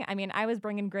screaming, I was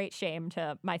bringing great shame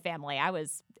to my family. I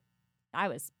was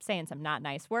saying some not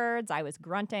nice words. I was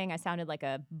grunting. I sounded like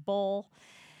a bull.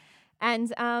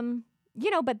 And,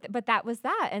 but that was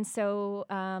that. And so,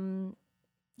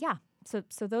 yeah.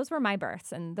 So those were my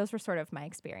births, and those were sort of my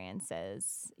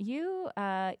experiences. You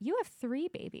have 3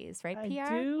 babies, right, Piyar?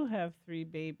 I do have 3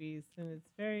 babies, and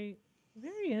it's very,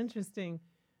 very interesting.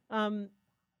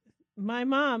 My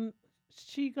mom,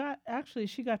 she got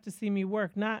to see me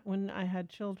work, not when I had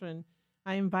children.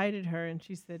 I invited her, and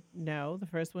she said no. The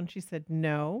first one, she said,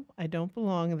 no, I don't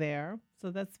belong there.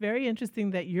 So that's very interesting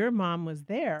that your mom was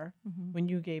there when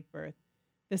you gave birth.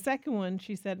 The second one,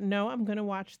 she said, no, I'm going to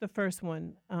watch the first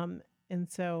one. And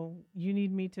so you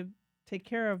need me to take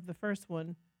care of the first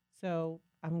one. So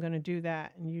I'm going to do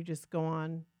that. And you just go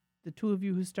on. The 2 of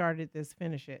you who started this,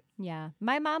 finish it. Yeah.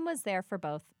 My mom was there for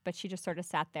both, but she just sort of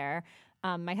sat there.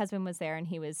 My husband was there, and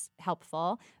he was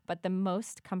helpful. But the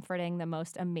most comforting, the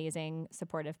most amazing,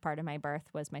 supportive part of my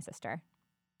birth was my sister.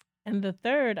 And the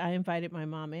third, I invited my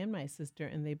mom and my sister,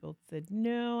 and they both said,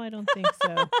 no, I don't think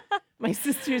so. My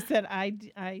sister said, I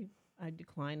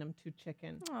decline. I'm too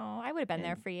chicken. Oh, I would have been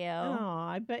there for you. Oh,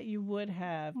 I bet you would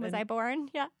have. Was I born?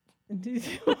 Yeah. Was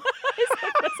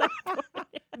I born?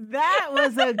 That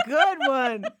was a good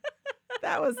one.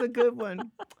 That was a good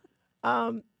one.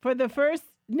 For the first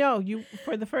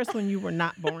one, you were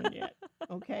not born yet.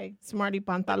 Okay, smarty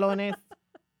pantalones.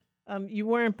 You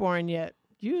weren't born yet.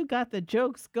 You got the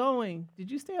jokes going. Did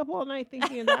you stay up all night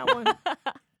thinking of that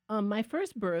one? My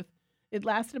first birth, it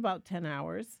lasted about 10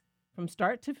 hours. From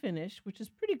start to finish, which is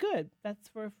pretty good. That's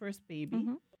for a first baby.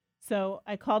 So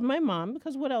I called my mom,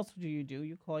 because what else do?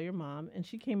 You call your mom, and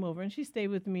she came over, and she stayed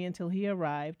with me until he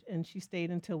arrived, and she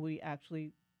stayed until we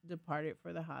actually departed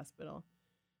for the hospital.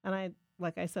 And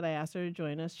like I said, I asked her to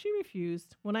join us. She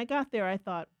refused. When I got there, I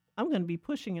thought, I'm going to be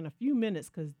pushing in a few minutes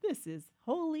because this is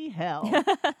holy hell.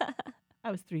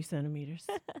 I was 3 centimeters.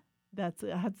 That's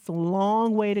a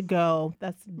long way to go.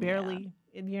 That's barely,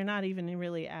 you're not even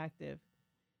really active.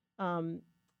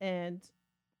 And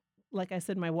like I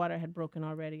said, my water had broken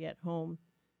already at home.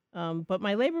 But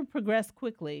my labor progressed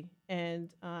quickly, and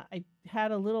I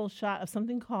had a little shot of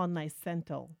something called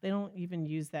Nicento. They don't even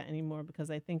use that anymore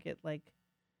because I think it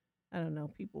I don't know,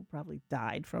 people probably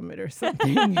died from it or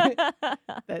something.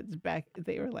 That's back.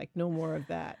 They were like, no more of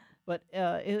that. But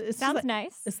it's Sounds like,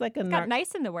 nice. it's like a It's got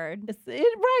nice in the word.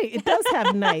 right. It does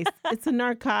have nice. It's a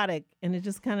narcotic, and it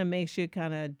just kind of makes you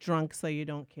kind of drunk, so you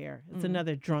don't care. It's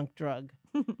another drunk drug.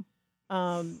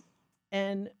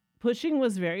 And pushing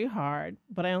was very hard,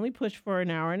 but I only pushed for an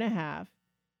hour and a half.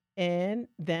 And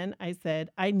then I said,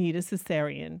 I need a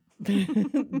cesarean.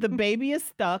 The baby is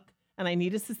stuck, and I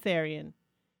need a cesarean.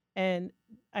 And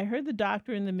I heard the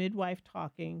doctor and the midwife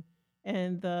talking,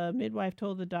 and the midwife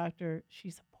told the doctor,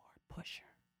 she's a poor pusher.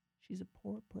 She's a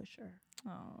poor pusher.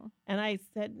 Oh. And I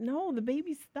said, no, the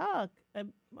baby's stuck. I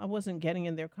wasn't getting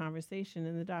in their conversation.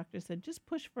 And the doctor said, just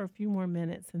push for a few more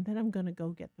minutes, and then I'm going to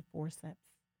go get the forceps.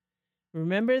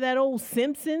 Remember that old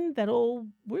Simpson?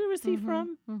 Where was he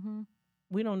from? Mm-hmm.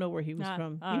 We don't know where he was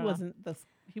from.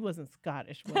 He wasn't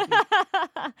Scottish, was he?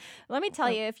 Let me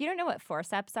tell you, if you don't know what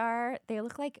forceps are, they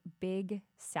look like big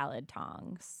salad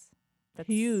tongs. That's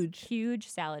huge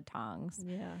salad tongs.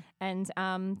 Yeah. And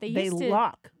they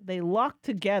lock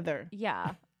together.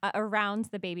 Yeah, around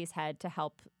the baby's head to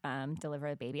help deliver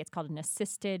the baby. It's called an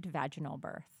assisted vaginal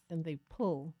birth. And they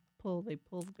pull the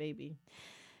baby.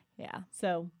 Yeah.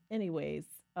 So, anyways,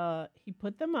 he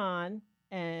put them on,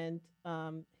 and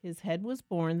his head was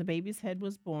born. The baby's head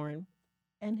was born,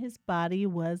 and his body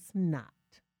was not.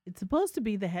 It's supposed to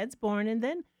be the head's born, and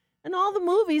then in all the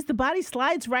movies, the body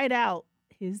slides right out.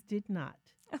 His did not.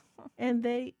 And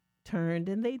they turned,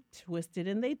 and they twisted,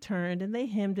 and they turned, and they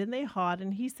hemmed, and they hawed.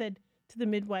 And he said to the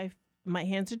midwife, my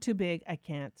hands are too big. I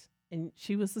can't. And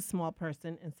she was a small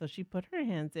person, and so she put her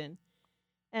hands in.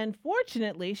 And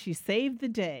fortunately, she saved the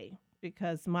day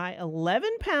because my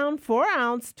 11-pound,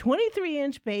 4-ounce,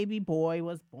 23-inch baby boy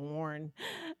was born.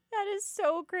 That is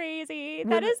so crazy.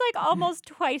 That is like almost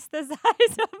twice the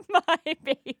size of my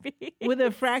baby. With a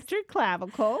fractured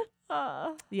clavicle.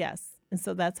 Uh. Yes. And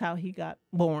so that's how he got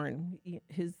born.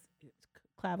 His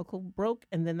clavicle broke,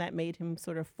 and then that made him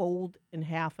sort of fold in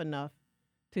half enough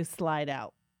to slide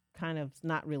out. Kind of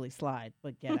not really slide,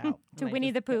 but get out. To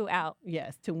Winnie the Pooh out.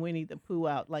 Yes, to Winnie the Pooh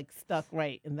out, like stuck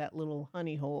right in that little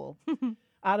honey hole.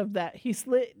 Out of that, he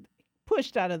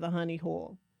pushed out of the honey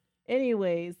hole.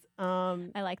 Anyways, I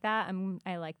like that.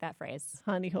 I like that phrase.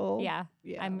 Honey hole. Yeah.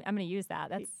 I'm gonna use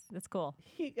that. That's cool.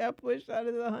 He got pushed out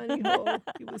of the honey hole.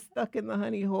 He was stuck in the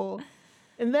honey hole.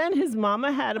 And then his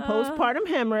mama had a postpartum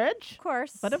hemorrhage.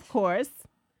 Of course,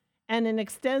 and an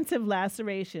extensive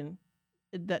laceration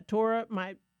that tore up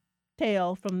my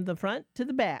tail from the front to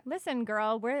the back. Listen,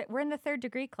 girl, we're in the 3rd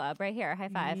degree club right here. High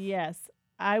five. Yes,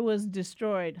 I was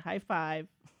destroyed. High five.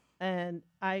 And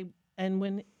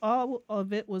when all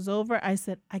of it was over, I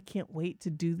said, I can't wait to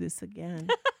do this again.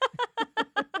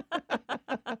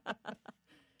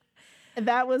 And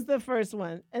that was the first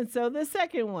one. And so the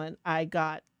second one, I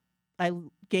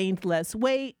gained less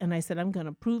weight, and I said, I'm going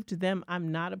to prove to them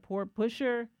I'm not a poor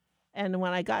pusher. And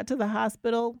when I got to the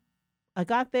hospital, I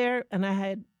got there, and I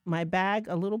had my bag,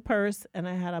 a little purse, and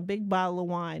I had a big bottle of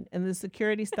wine. And the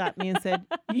security stopped me and said,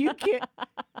 you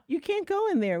can't go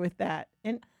in there with that.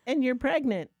 And you're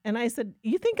pregnant. And I said,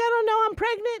 you think I don't know I'm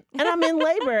pregnant? And I'm in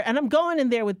labor, and I'm going in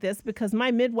there with this because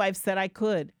my midwife said I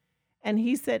could. And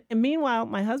he said, and meanwhile,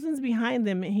 my husband's behind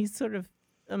them, and he's sort of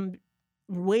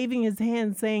waving his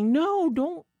hand saying, no,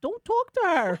 don't talk to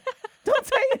her. Don't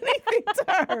say anything to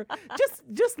her.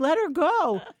 Just let her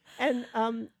go. And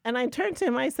I turned to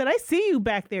him. I said, I see you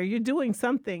back there. You're doing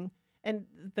something. And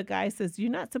the guy says, you're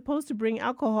not supposed to bring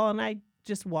alcohol. And I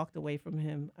just walked away from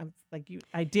him. I was like,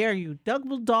 I dare you.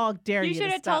 Double dog dare you. You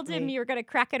should have told him you were going to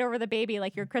crack it over the baby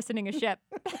like you're christening a ship.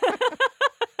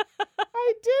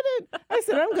 I didn't. I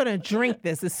said, I'm going to drink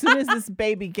this. As soon as this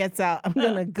baby gets out, I'm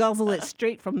going to guzzle it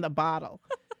straight from the bottle.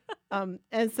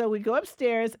 And so we go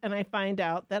upstairs, and I find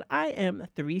out that I am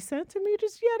 3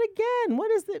 centimeters yet again.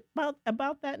 What is it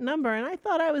about that number? And I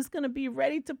thought I was going to be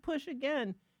ready to push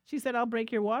again. She said, I'll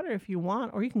break your water if you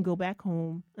want, or you can go back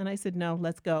home. And I said, no,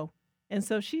 let's go. And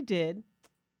so she did.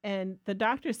 And the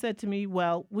doctor said to me,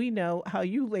 well, we know how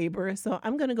you labor, so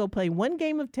I'm going to go play 1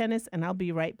 game of tennis, and I'll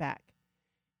be right back.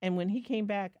 And when he came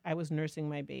back, I was nursing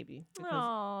my baby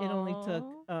because it only took,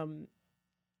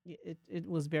 it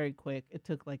was very quick. It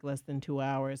took like less than 2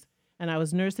 hours. And I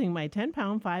was nursing my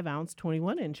 10-pound, 5-ounce,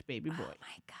 21-inch baby boy. Oh,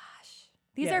 my gosh.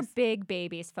 These are big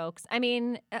babies, folks. I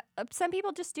mean, some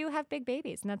people just do have big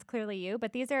babies, and that's clearly you.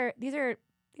 But these are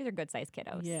good-sized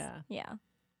kiddos. Yeah. Yeah.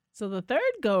 So the third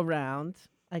go-round,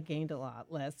 I gained a lot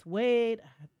less weight.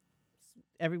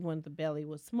 everyone, the belly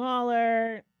was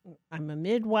smaller. I'm a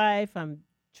midwife.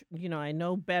 I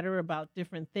know better about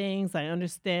different things. I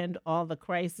understand all the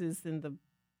crises and the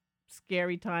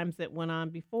scary times that went on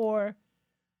before.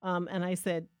 And I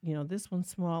said, this one's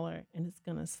smaller and it's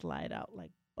going to slide out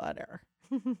like butter.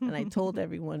 And I told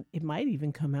everyone it might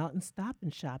even come out and Stop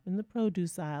and Shop in the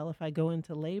produce aisle if I go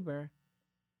into labor.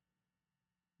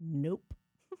 Nope.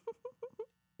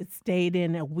 It stayed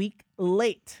in a week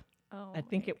late. Oh, I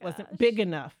think my it wasn't gosh. big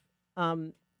enough.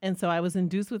 And so I was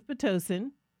induced with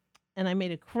Pitocin, and I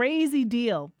made a crazy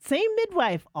deal. Same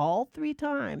midwife all 3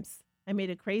 times. I made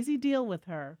a crazy deal with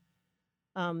her.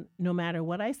 No matter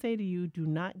what I say to you, do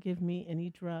not give me any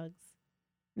drugs.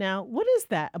 Now, what is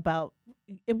that about?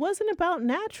 It wasn't about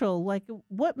natural. Like,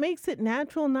 what makes it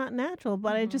natural, not natural?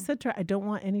 But I just said to her, I don't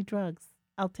want any drugs.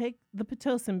 I'll take the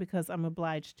Pitocin because I'm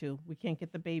obliged to. We can't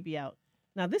get the baby out.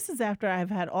 Now, this is after I've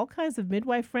had all kinds of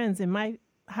midwife friends in my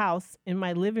house, in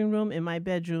my living room, in my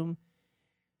bedroom,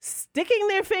 sticking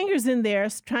their fingers in there,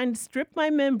 trying to strip my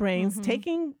membranes,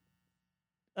 taking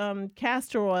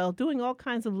castor oil, doing all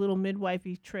kinds of little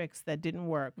midwifey tricks that didn't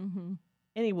work.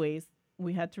 Anyways,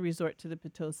 we had to resort to the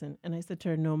Pitocin. And I said to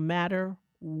her, no matter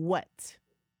what,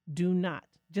 do not.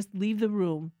 Just leave the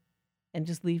room and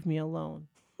just leave me alone.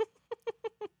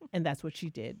 And that's what she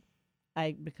did.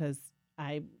 Because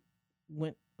I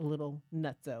went a little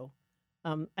nutso.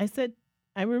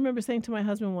 I remember saying to my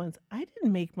husband once, I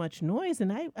didn't make much noise.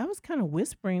 And I was kind of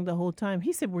whispering the whole time.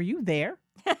 He said, were you there?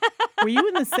 Were you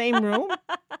in the same room?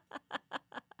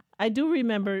 I do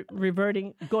remember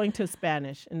going to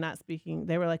Spanish and not speaking.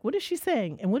 They were like, what is she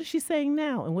saying? And what is she saying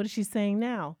now? And what is she saying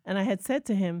now? And I had said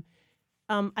to him,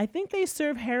 I think they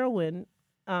serve heroin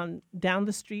down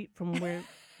the street from where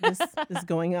this is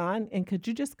going on. And could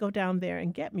you just go down there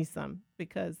and get me some?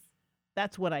 Because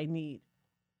that's what I need.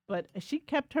 But she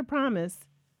kept her promise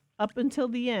up until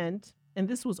the end. And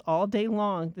this was all day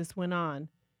long. This went on.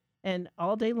 And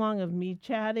all day long of me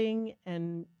chatting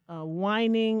and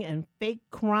whining and fake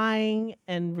crying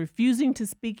and refusing to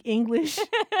speak English.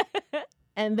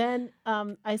 And then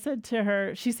I said to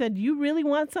her, she said, you really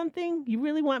want something? You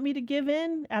really want me to give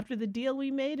in after the deal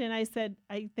we made? And I said,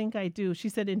 I think I do. She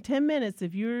said, in 10 minutes,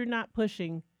 if you're not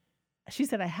pushing, she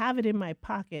said, I have it in my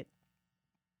pocket.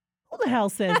 Who the hell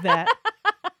says that?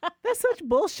 That's such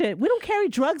bullshit. We don't carry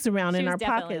drugs around in our pockets.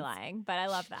 She was definitely lying, but I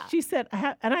love that. She said,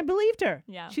 and I believed her.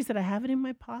 Yeah. She said, I have it in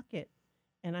my pocket.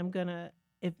 And I'm going to,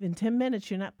 if in 10 minutes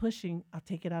you're not pushing, I'll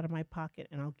take it out of my pocket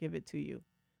and I'll give it to you.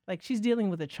 Like she's dealing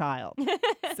with a child.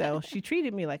 So she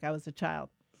treated me like I was a child.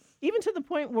 Even to the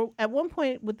point where at one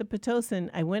point with the Pitocin,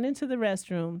 I went into the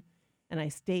restroom and I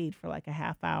stayed for like a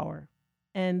half hour.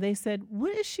 And they said,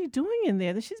 what is she doing in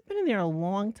there? She's been in there a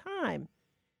long time.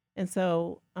 And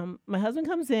so my husband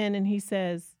comes in and he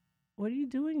says, what are you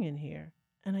doing in here?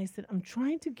 And I said, I'm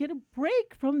trying to get a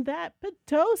break from that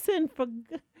Pitocin. For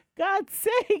God's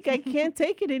sake, I can't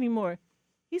take it anymore.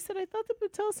 He said, I thought the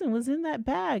Pitocin was in that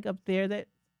bag up there, that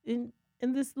in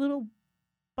this little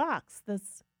box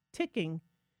that's ticking,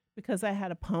 because I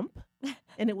had a pump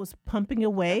and it was pumping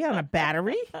away on a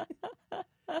battery.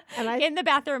 And in the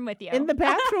bathroom with you. In the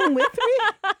bathroom with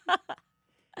me.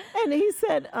 And he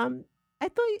said, I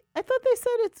thought they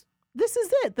said this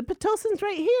is it. The Pitocin's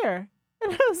right here.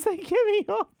 And I was like, get me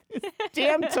off this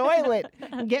damn toilet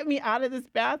and get me out of this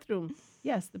bathroom.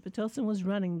 Yes, the Pitocin was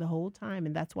running the whole time,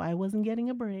 and that's why I wasn't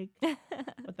getting a break.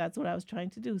 But that's what I was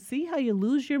trying to do. See how you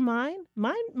lose your mind?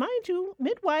 Mind you,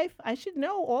 midwife, I should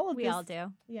know all of this. We all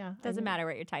do. Yeah. Doesn't matter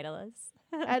what your title is.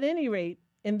 At any rate,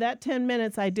 in that 10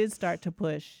 minutes, I did start to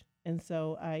push. And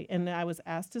so I was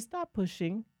asked to stop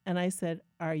pushing. And I said,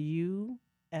 are you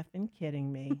effing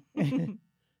kidding me?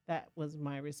 That was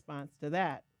my response to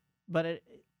that. But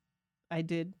I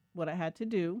did what I had to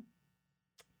do.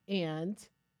 And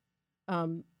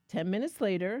 10 minutes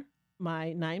later,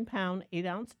 my 9-pound,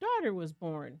 8-ounce daughter was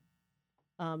born.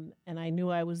 And I knew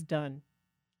I was done.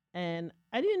 And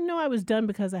I didn't know I was done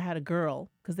because I had a girl,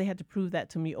 because they had to prove that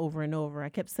to me over and over. I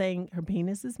kept saying, her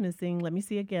penis is missing. Let me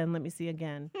see again. Let me see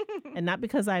again. And not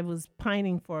because I was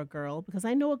pining for a girl, because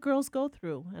I know what girls go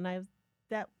through. And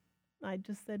I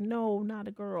just said, no, not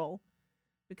a girl.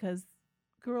 Because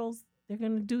girls, they're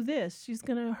going to do this. She's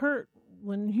going to hurt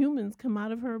when humans come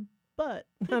out of her butt,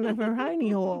 out of her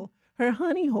hiney hole, her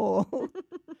honey hole.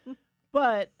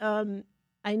 But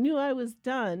I knew I was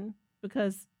done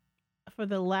because for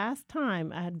the last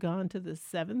time I had gone to the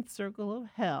 7th circle of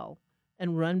hell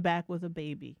and run back with a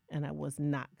baby. And I was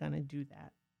not going to do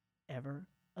that ever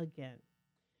again.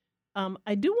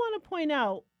 I do want to point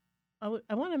out,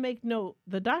 I want to make note,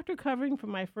 the doctor covering for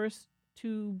my first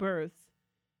 2 births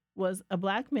was a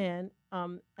black man,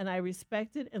 and I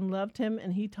respected and loved him,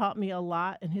 and he taught me a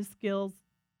lot, and his skills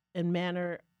and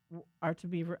manner are to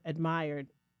be admired.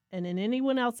 And in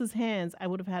anyone else's hands, I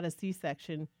would have had a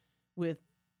C-section with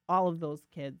all of those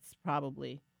kids,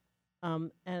 probably.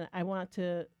 And I want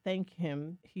to thank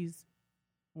him. He's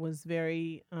was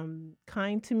very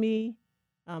kind to me.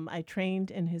 I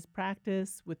trained in his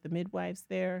practice with the midwives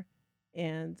there,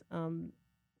 and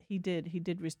he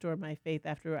did restore my faith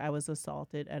after I was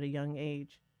assaulted at a young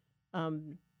age.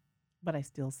 But I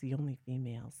still see only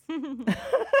females.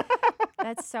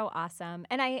 That's so awesome.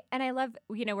 And I love,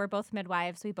 we're both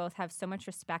midwives. We both have so much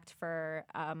respect for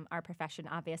our profession,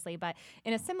 obviously. But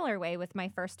in a similar way with my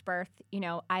first birth,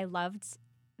 I loved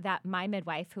that my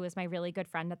midwife, who was my really good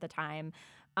friend at the time,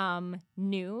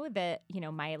 knew that,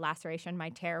 my laceration, my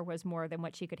tear was more than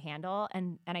what she could handle.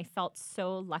 And I felt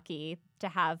so lucky to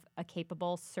have a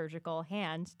capable surgical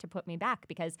hand to put me back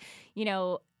because,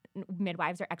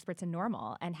 midwives are experts in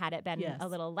normal. And had it been Yes. a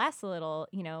little less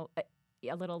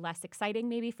exciting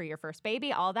maybe for your first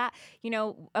baby, all that,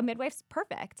 a midwife's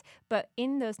perfect. But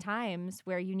in those times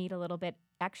where you need a little bit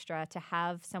extra to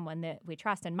have someone that we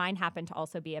trust, and mine happened to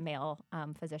also be a male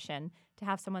physician, to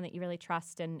have someone that you really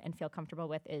trust and feel comfortable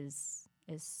with is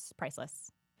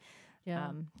priceless.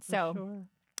 Yeah. So, sure.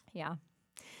 yeah.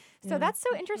 So Yeah, that's so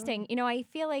for interesting. I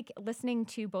feel like listening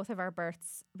to both of our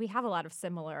births, we have a lot of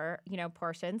similar,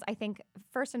 portions. I think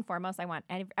first and foremost, I want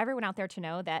everyone out there to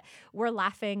know that we're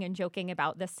laughing and joking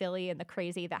about the silly and the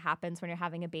crazy that happens when you're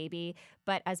having a baby.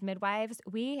 But as midwives,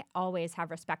 we always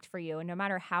have respect for you. And no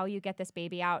matter how you get this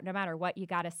baby out, no matter what you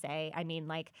got to say, I mean,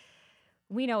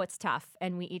 we know it's tough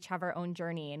and we each have our own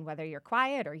journey, and whether you're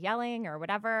quiet or yelling or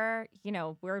whatever,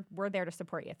 we're there to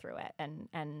support you through it.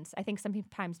 And I think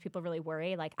sometimes people really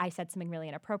worry, like I said something really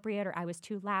inappropriate or I was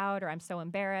too loud or I'm so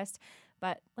embarrassed.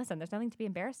 But listen, there's nothing to be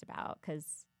embarrassed about because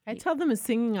I tell them it's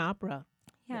singing opera.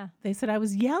 yeah. They said I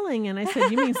was yelling, and I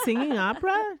said, "You mean singing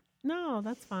opera? No,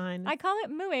 that's fine." I call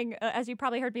it mooing, as you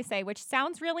probably heard me say, which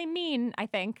sounds really mean, I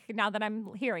think, now that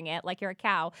I'm hearing it, like you're a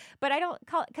cow. But I don't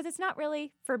call it, because it's not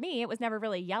really, for me, it was never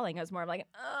really yelling. It was more of like,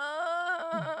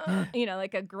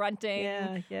 like a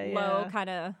grunting, low kind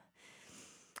of,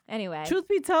 anyway. Truth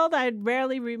be told, I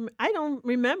don't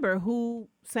remember who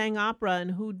sang opera and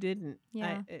who didn't.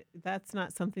 Yeah. That's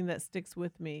not something that sticks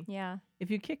with me. Yeah. If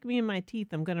you kick me in my teeth,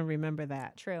 I'm going to remember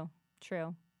that. True.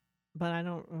 But I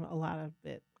don't, a lot of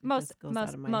it. Most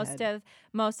head.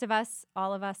 of us,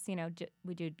 all of us,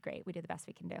 we do great. We do the best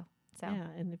we can do. So yeah,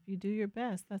 and if you do your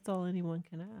best, that's all anyone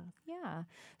can ask. Yeah.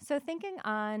 So thinking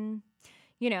on,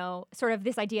 sort of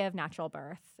this idea of natural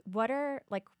birth, what are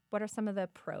some of the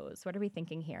pros? What are we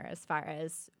thinking here as far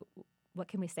as what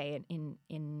can we say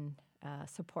in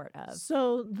support of?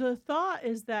 So the thought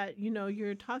is that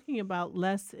you're talking about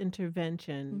less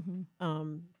intervention.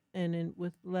 And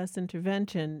with less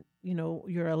intervention,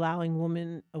 you're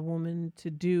allowing a woman to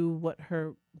do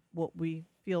what we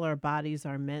feel our bodies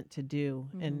are meant to do,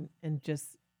 and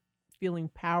just feeling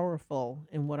powerful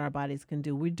in what our bodies can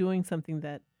do. We're doing something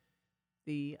that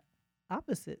the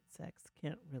opposite sex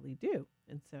can't really do,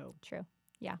 and so true,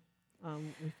 yeah,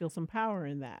 we feel some power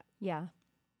in that. Yeah.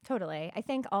 Totally. I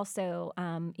think also,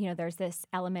 there's this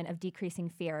element of decreasing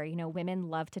fear. Women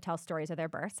love to tell stories of their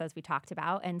births, as we talked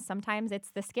about, and sometimes it's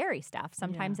the scary stuff.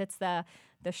 Sometimes it's the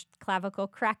clavicle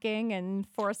cracking and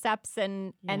forceps,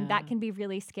 and that can be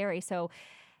really scary. So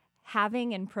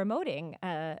having and promoting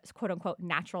a quote-unquote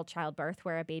natural childbirth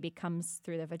where a baby comes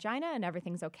through the vagina and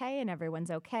everything's okay and everyone's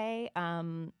okay,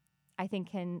 I think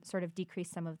can sort of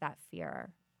decrease some of that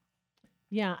fear.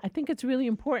 Yeah, I think it's really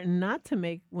important not to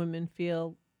make women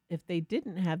feel, if they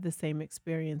didn't have the same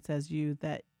experience as you,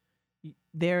 that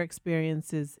their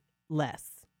experience is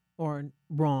less or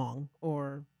wrong,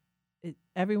 or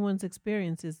everyone's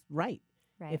experience is right.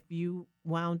 Right. If you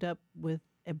wound up with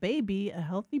a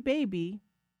healthy baby,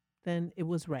 then it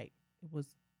was right. It was,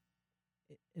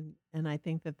 and I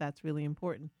think that that's really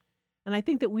important. And I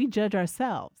think that we judge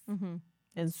ourselves. Mm-hmm.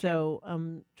 And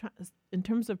so, in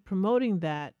terms of promoting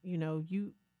that,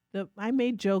 I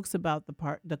made jokes about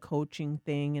the coaching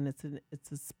thing, and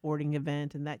it's a sporting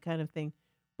event and that kind of thing.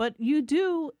 But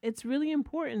it's really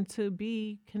important to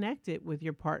be connected with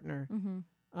your partner,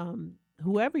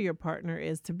 whoever your partner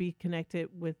is, to be connected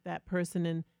with that person,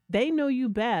 and they know you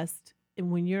best. And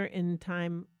when you're in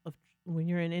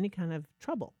any kind of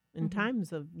trouble, in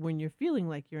times of when you're feeling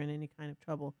like you're in any kind of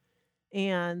trouble.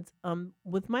 And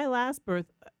with my last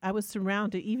birth, I was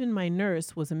surrounded. Even my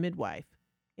nurse was a midwife,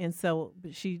 and so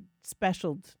she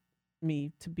specialed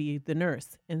me to be the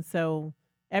nurse. And so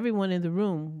everyone in the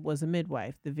room was a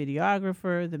midwife. The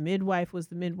videographer, the midwife was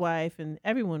the midwife, and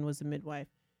everyone was a midwife.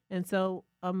 And so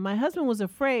my husband was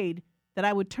afraid that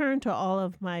I would turn to all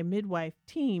of my midwife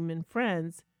team and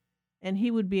friends and he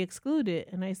would be excluded.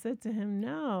 And I said to him,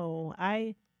 no,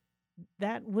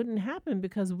 that wouldn't happen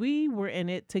because we were in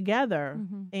it together.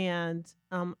 Mm-hmm. And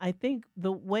I think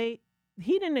the way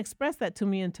he didn't express that to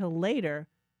me until later,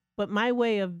 but my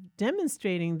way of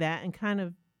demonstrating that and kind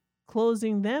of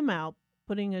closing them out,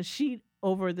 putting a sheet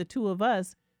over the two of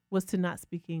us, was to not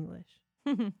speak English.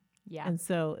 Yeah. And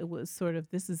so it was sort of,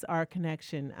 this is our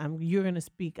connection. You're going to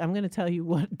speak. I'm going to tell you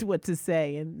what to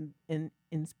say in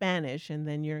Spanish, and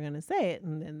then you're going to say it,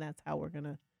 and then that's how we're going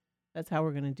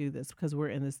to do this because we're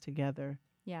in this together.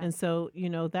 Yeah. And so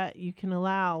that you can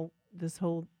allow this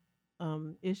whole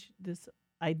issue, this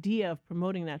idea of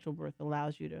promoting natural birth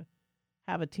allows you to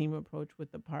have a team approach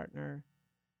with the partner,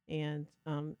 and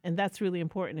that's really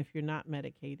important if you're not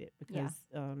medicated because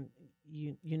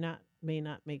may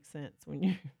not make sense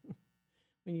when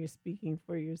you're speaking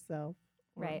for yourself.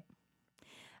 Right.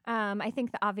 I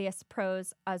think the obvious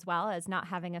pros as well as not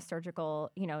having a surgical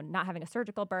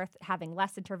birth, having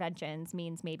less interventions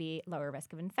means maybe lower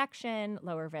risk of infection,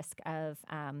 lower risk of,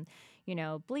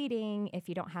 bleeding. If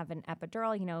you don't have an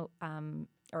epidural,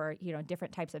 or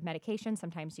different types of medication.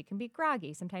 Sometimes you can be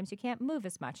groggy. Sometimes you can't move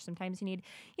as much. Sometimes you need,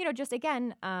 just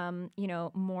again,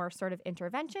 more sort of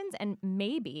interventions. And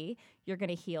maybe you're going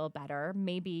to heal better.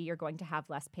 Maybe you're going to have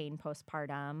less pain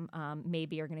postpartum.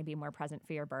 Maybe you're going to be more present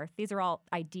for your birth. These are all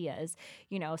ideas,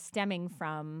 stemming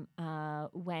from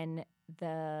when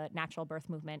the natural birth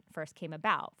movement first came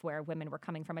about, where women were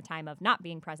coming from a time of not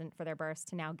being present for their births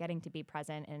to now getting to be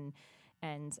present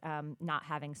and not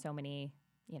having so many,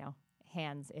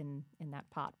 hands in that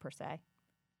pot per se.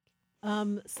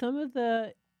 Some of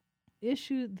the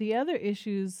other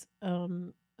issues,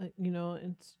 and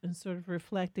sort of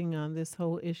reflecting on this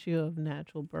whole issue of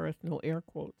natural birth, no air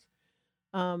quotes,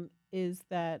 is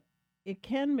that it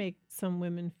can make some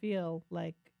women feel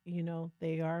like,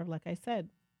 they are, like I said,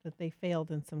 that they failed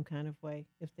in some kind of way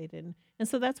if they didn't. And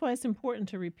so that's why it's important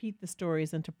to repeat the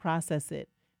stories and to process it.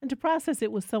 And to process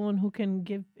it with someone who can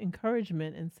give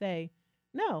encouragement and say,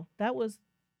 no, that was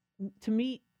to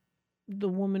meet the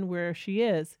woman where she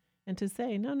is and to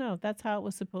say, no, that's how it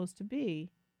was supposed to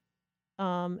be.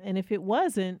 And if it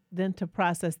wasn't, then to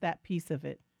process that piece of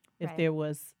it. If Right. there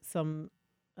was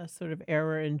a sort of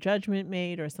error in judgment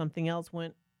made or something else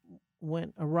went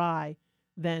awry,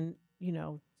 then,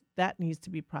 that needs to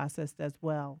be processed as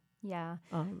well. Yeah.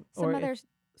 Some Some others.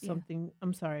 Something,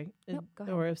 I'm sorry, Nope, go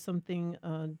ahead. or if something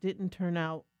didn't turn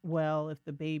out well, if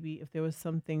there was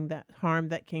something that harm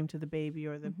that came to the baby,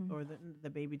 or the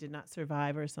baby did not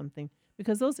survive or something,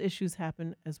 because those issues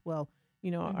happen as well.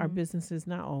 Our business is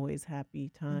not always happy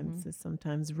times; it's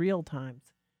sometimes real times,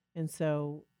 and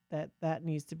so that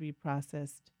needs to be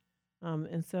processed.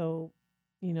 And so,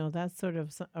 that's sort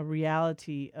of a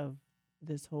reality of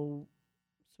this whole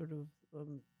sort of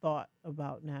thought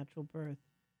about natural birth.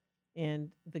 And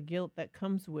the guilt that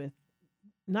comes with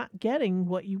not getting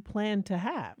what you planned to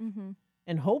have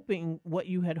and hoping what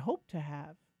you had hoped to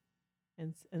have.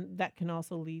 And that can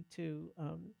also lead to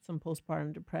some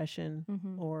postpartum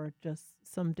depression or just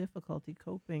some difficulty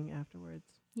coping afterwards.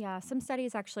 Yeah, some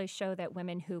studies actually show that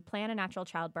women who plan a natural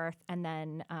childbirth and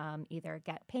then either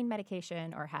get pain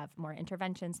medication or have more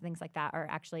interventions, things like that, are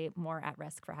actually more at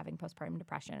risk for having postpartum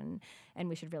depression, and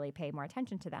we should really pay more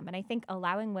attention to them. And I think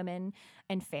allowing women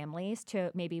and families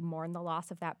to maybe mourn the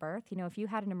loss of that birth, if you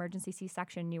had an emergency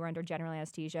C-section, you were under general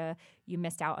anesthesia, you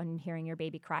missed out on hearing your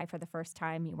baby cry for the first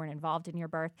time, you weren't involved in your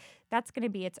birth, that's going to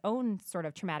be its own sort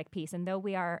of traumatic piece. And though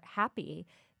we are happy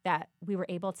that we were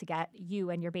able to get you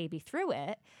and your baby through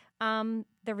it,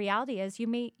 the reality is you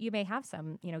may have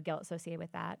some guilt associated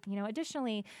with that.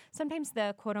 Additionally, sometimes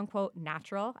the quote unquote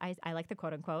natural, I like the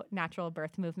quote unquote natural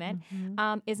birth movement,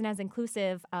 isn't as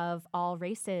inclusive of all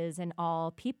races and all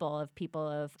people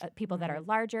that are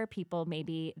larger, people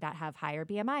maybe that have higher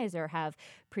BMIs or have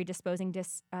predisposing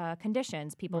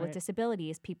conditions, people with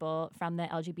disabilities, people from the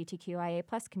LGBTQIA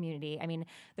plus community. I mean,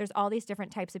 there's all these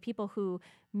different types of people who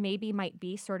maybe might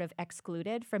be sort of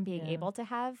excluded from being able to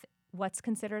have what's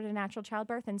considered a natural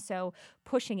childbirth. And so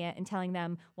pushing it and telling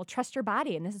them, well, trust your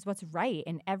body and this is what's right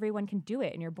and everyone can do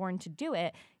it and you're born to do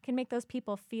it, can make those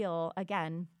people feel,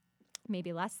 again,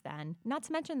 maybe less than. Not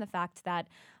to mention the fact that,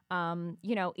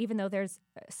 even though there's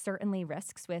certainly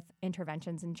risks with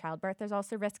interventions in childbirth, there's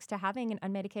also risks to having an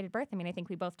unmedicated birth. I mean, I think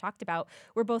we both talked about,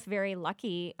 we're both very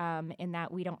lucky in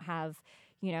that we don't have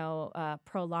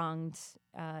prolonged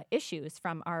issues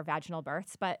from our vaginal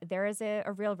births. But there is a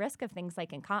real risk of things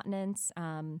like incontinence,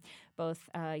 both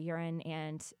urine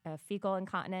and fecal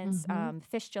incontinence,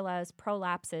 fistulas,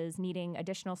 prolapses, needing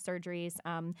additional surgeries.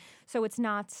 So it's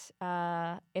not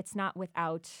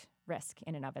without risk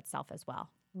in and of itself as well.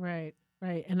 Right.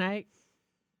 And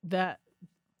that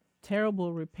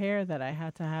terrible repair that I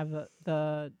had to have,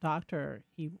 the doctor,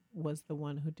 he was the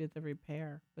one who did the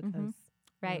repair because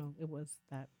Right. it was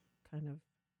that kind of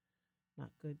not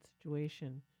good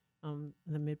situation.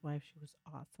 The midwife, she was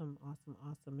awesome,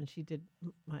 and she did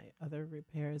my other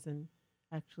repairs and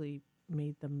actually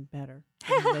made them better,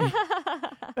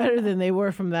 better than they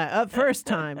were from that first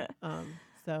time.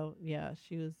 So yeah,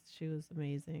 she was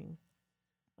amazing.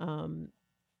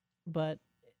 But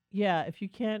yeah, if you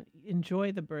can't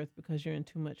enjoy the birth because you're in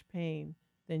too much pain,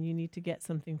 then you need to get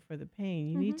something for the pain.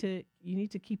 You need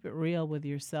to keep it real with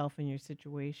yourself and your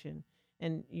situation.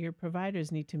 And your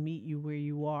providers need to meet you where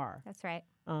you are. That's right.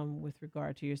 With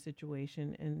regard to your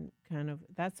situation. And kind of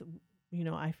that's,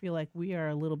 I feel like we are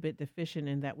a little bit deficient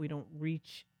in that we don't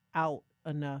reach out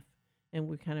enough and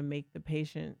we kind of make the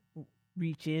patient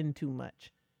reach in too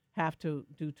much, have to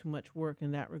do too much work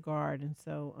in that regard. And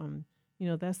so,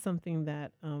 that's something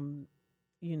that,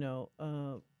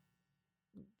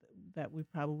 that we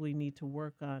probably need to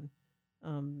work on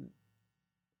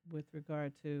with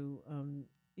regard to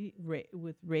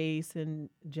with race and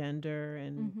gender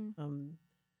and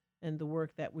the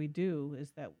work that we do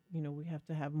is that we have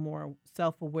to have more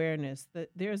self-awareness that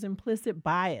there's implicit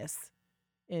bias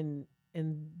in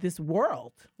this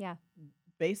world. Yeah.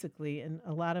 Basically, and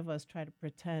a lot of us try to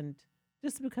pretend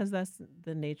just because that's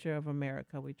the nature of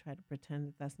America, we try to pretend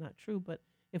that that's not true. But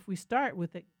if we start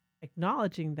with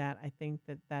acknowledging that, I think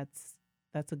that's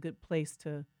a good place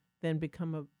to then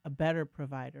become a better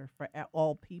provider for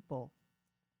all people.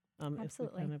 Absolutely.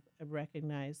 If we kind of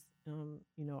recognize,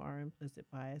 our implicit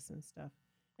bias and stuff.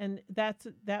 And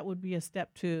that would be a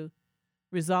step to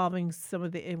resolving some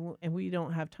of and we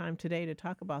don't have time today to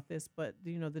talk about this, but,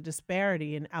 the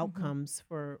disparity in outcomes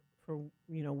for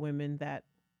women that,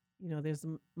 there's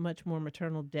much more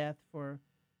maternal death for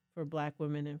Black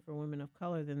women and for women of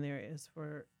color than there is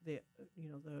for the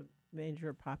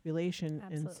major population.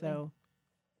 Absolutely. And so,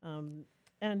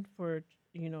 and for,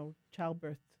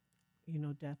 childbirth,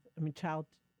 death,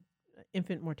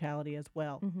 infant mortality as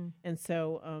well. And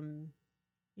so,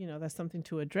 that's something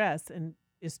to address, and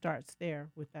it starts there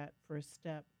with that first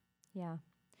step. Yeah.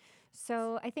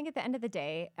 So I think at the end of the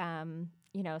day,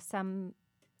 some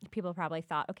people probably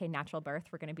thought, okay, natural birth,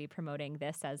 we're going to be promoting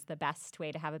this as the best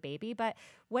way to have a baby. But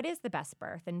what is the best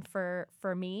birth? And for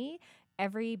me,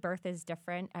 every birth is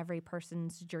different. Every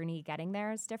person's journey getting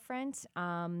there is different.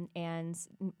 And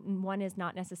one is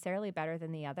not necessarily better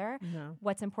than the other. No.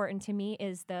 What's important to me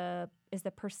is the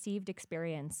perceived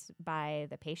experience by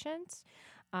the patient,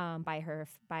 by her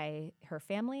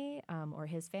family, or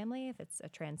his family, if it's a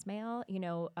trans male,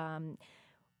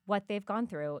 what they've gone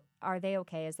through. Are they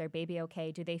okay? Is their baby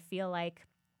okay? Do they feel like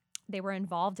they were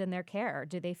involved in their care?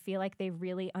 Do they feel like they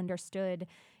really understood,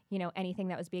 anything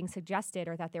that was being suggested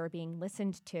or that they were being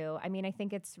listened to? I mean, I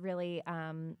think it's really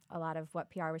a lot of what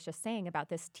PR was just saying about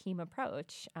this team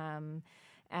approach, and,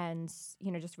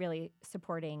 just really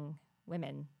supporting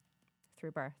women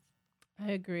through birth.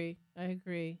 I agree.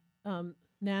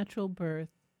 Natural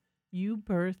birth, you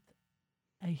birth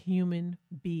a human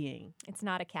being. It's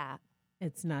not a cat.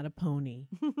 It's not a pony.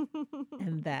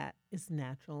 And that is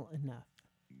natural enough.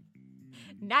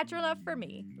 Natural enough for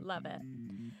me. Love it.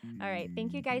 All right.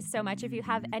 Thank you guys so much. If you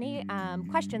have any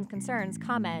questions, concerns,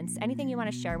 comments, anything you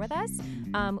want to share with us,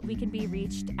 we can be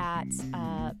reached at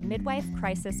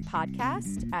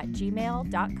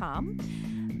midwifecrisispodcast@gmail.com.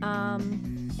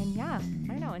 And yeah, I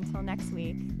don't know, until next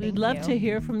week. We'd love to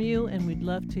hear from you, and we'd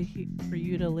love to for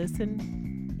you to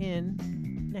listen in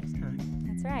next time.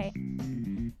 That's right.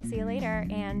 See you later.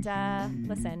 And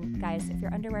listen, guys, if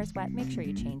your underwear is wet, make sure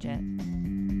you change it.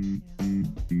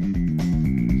 Yeah.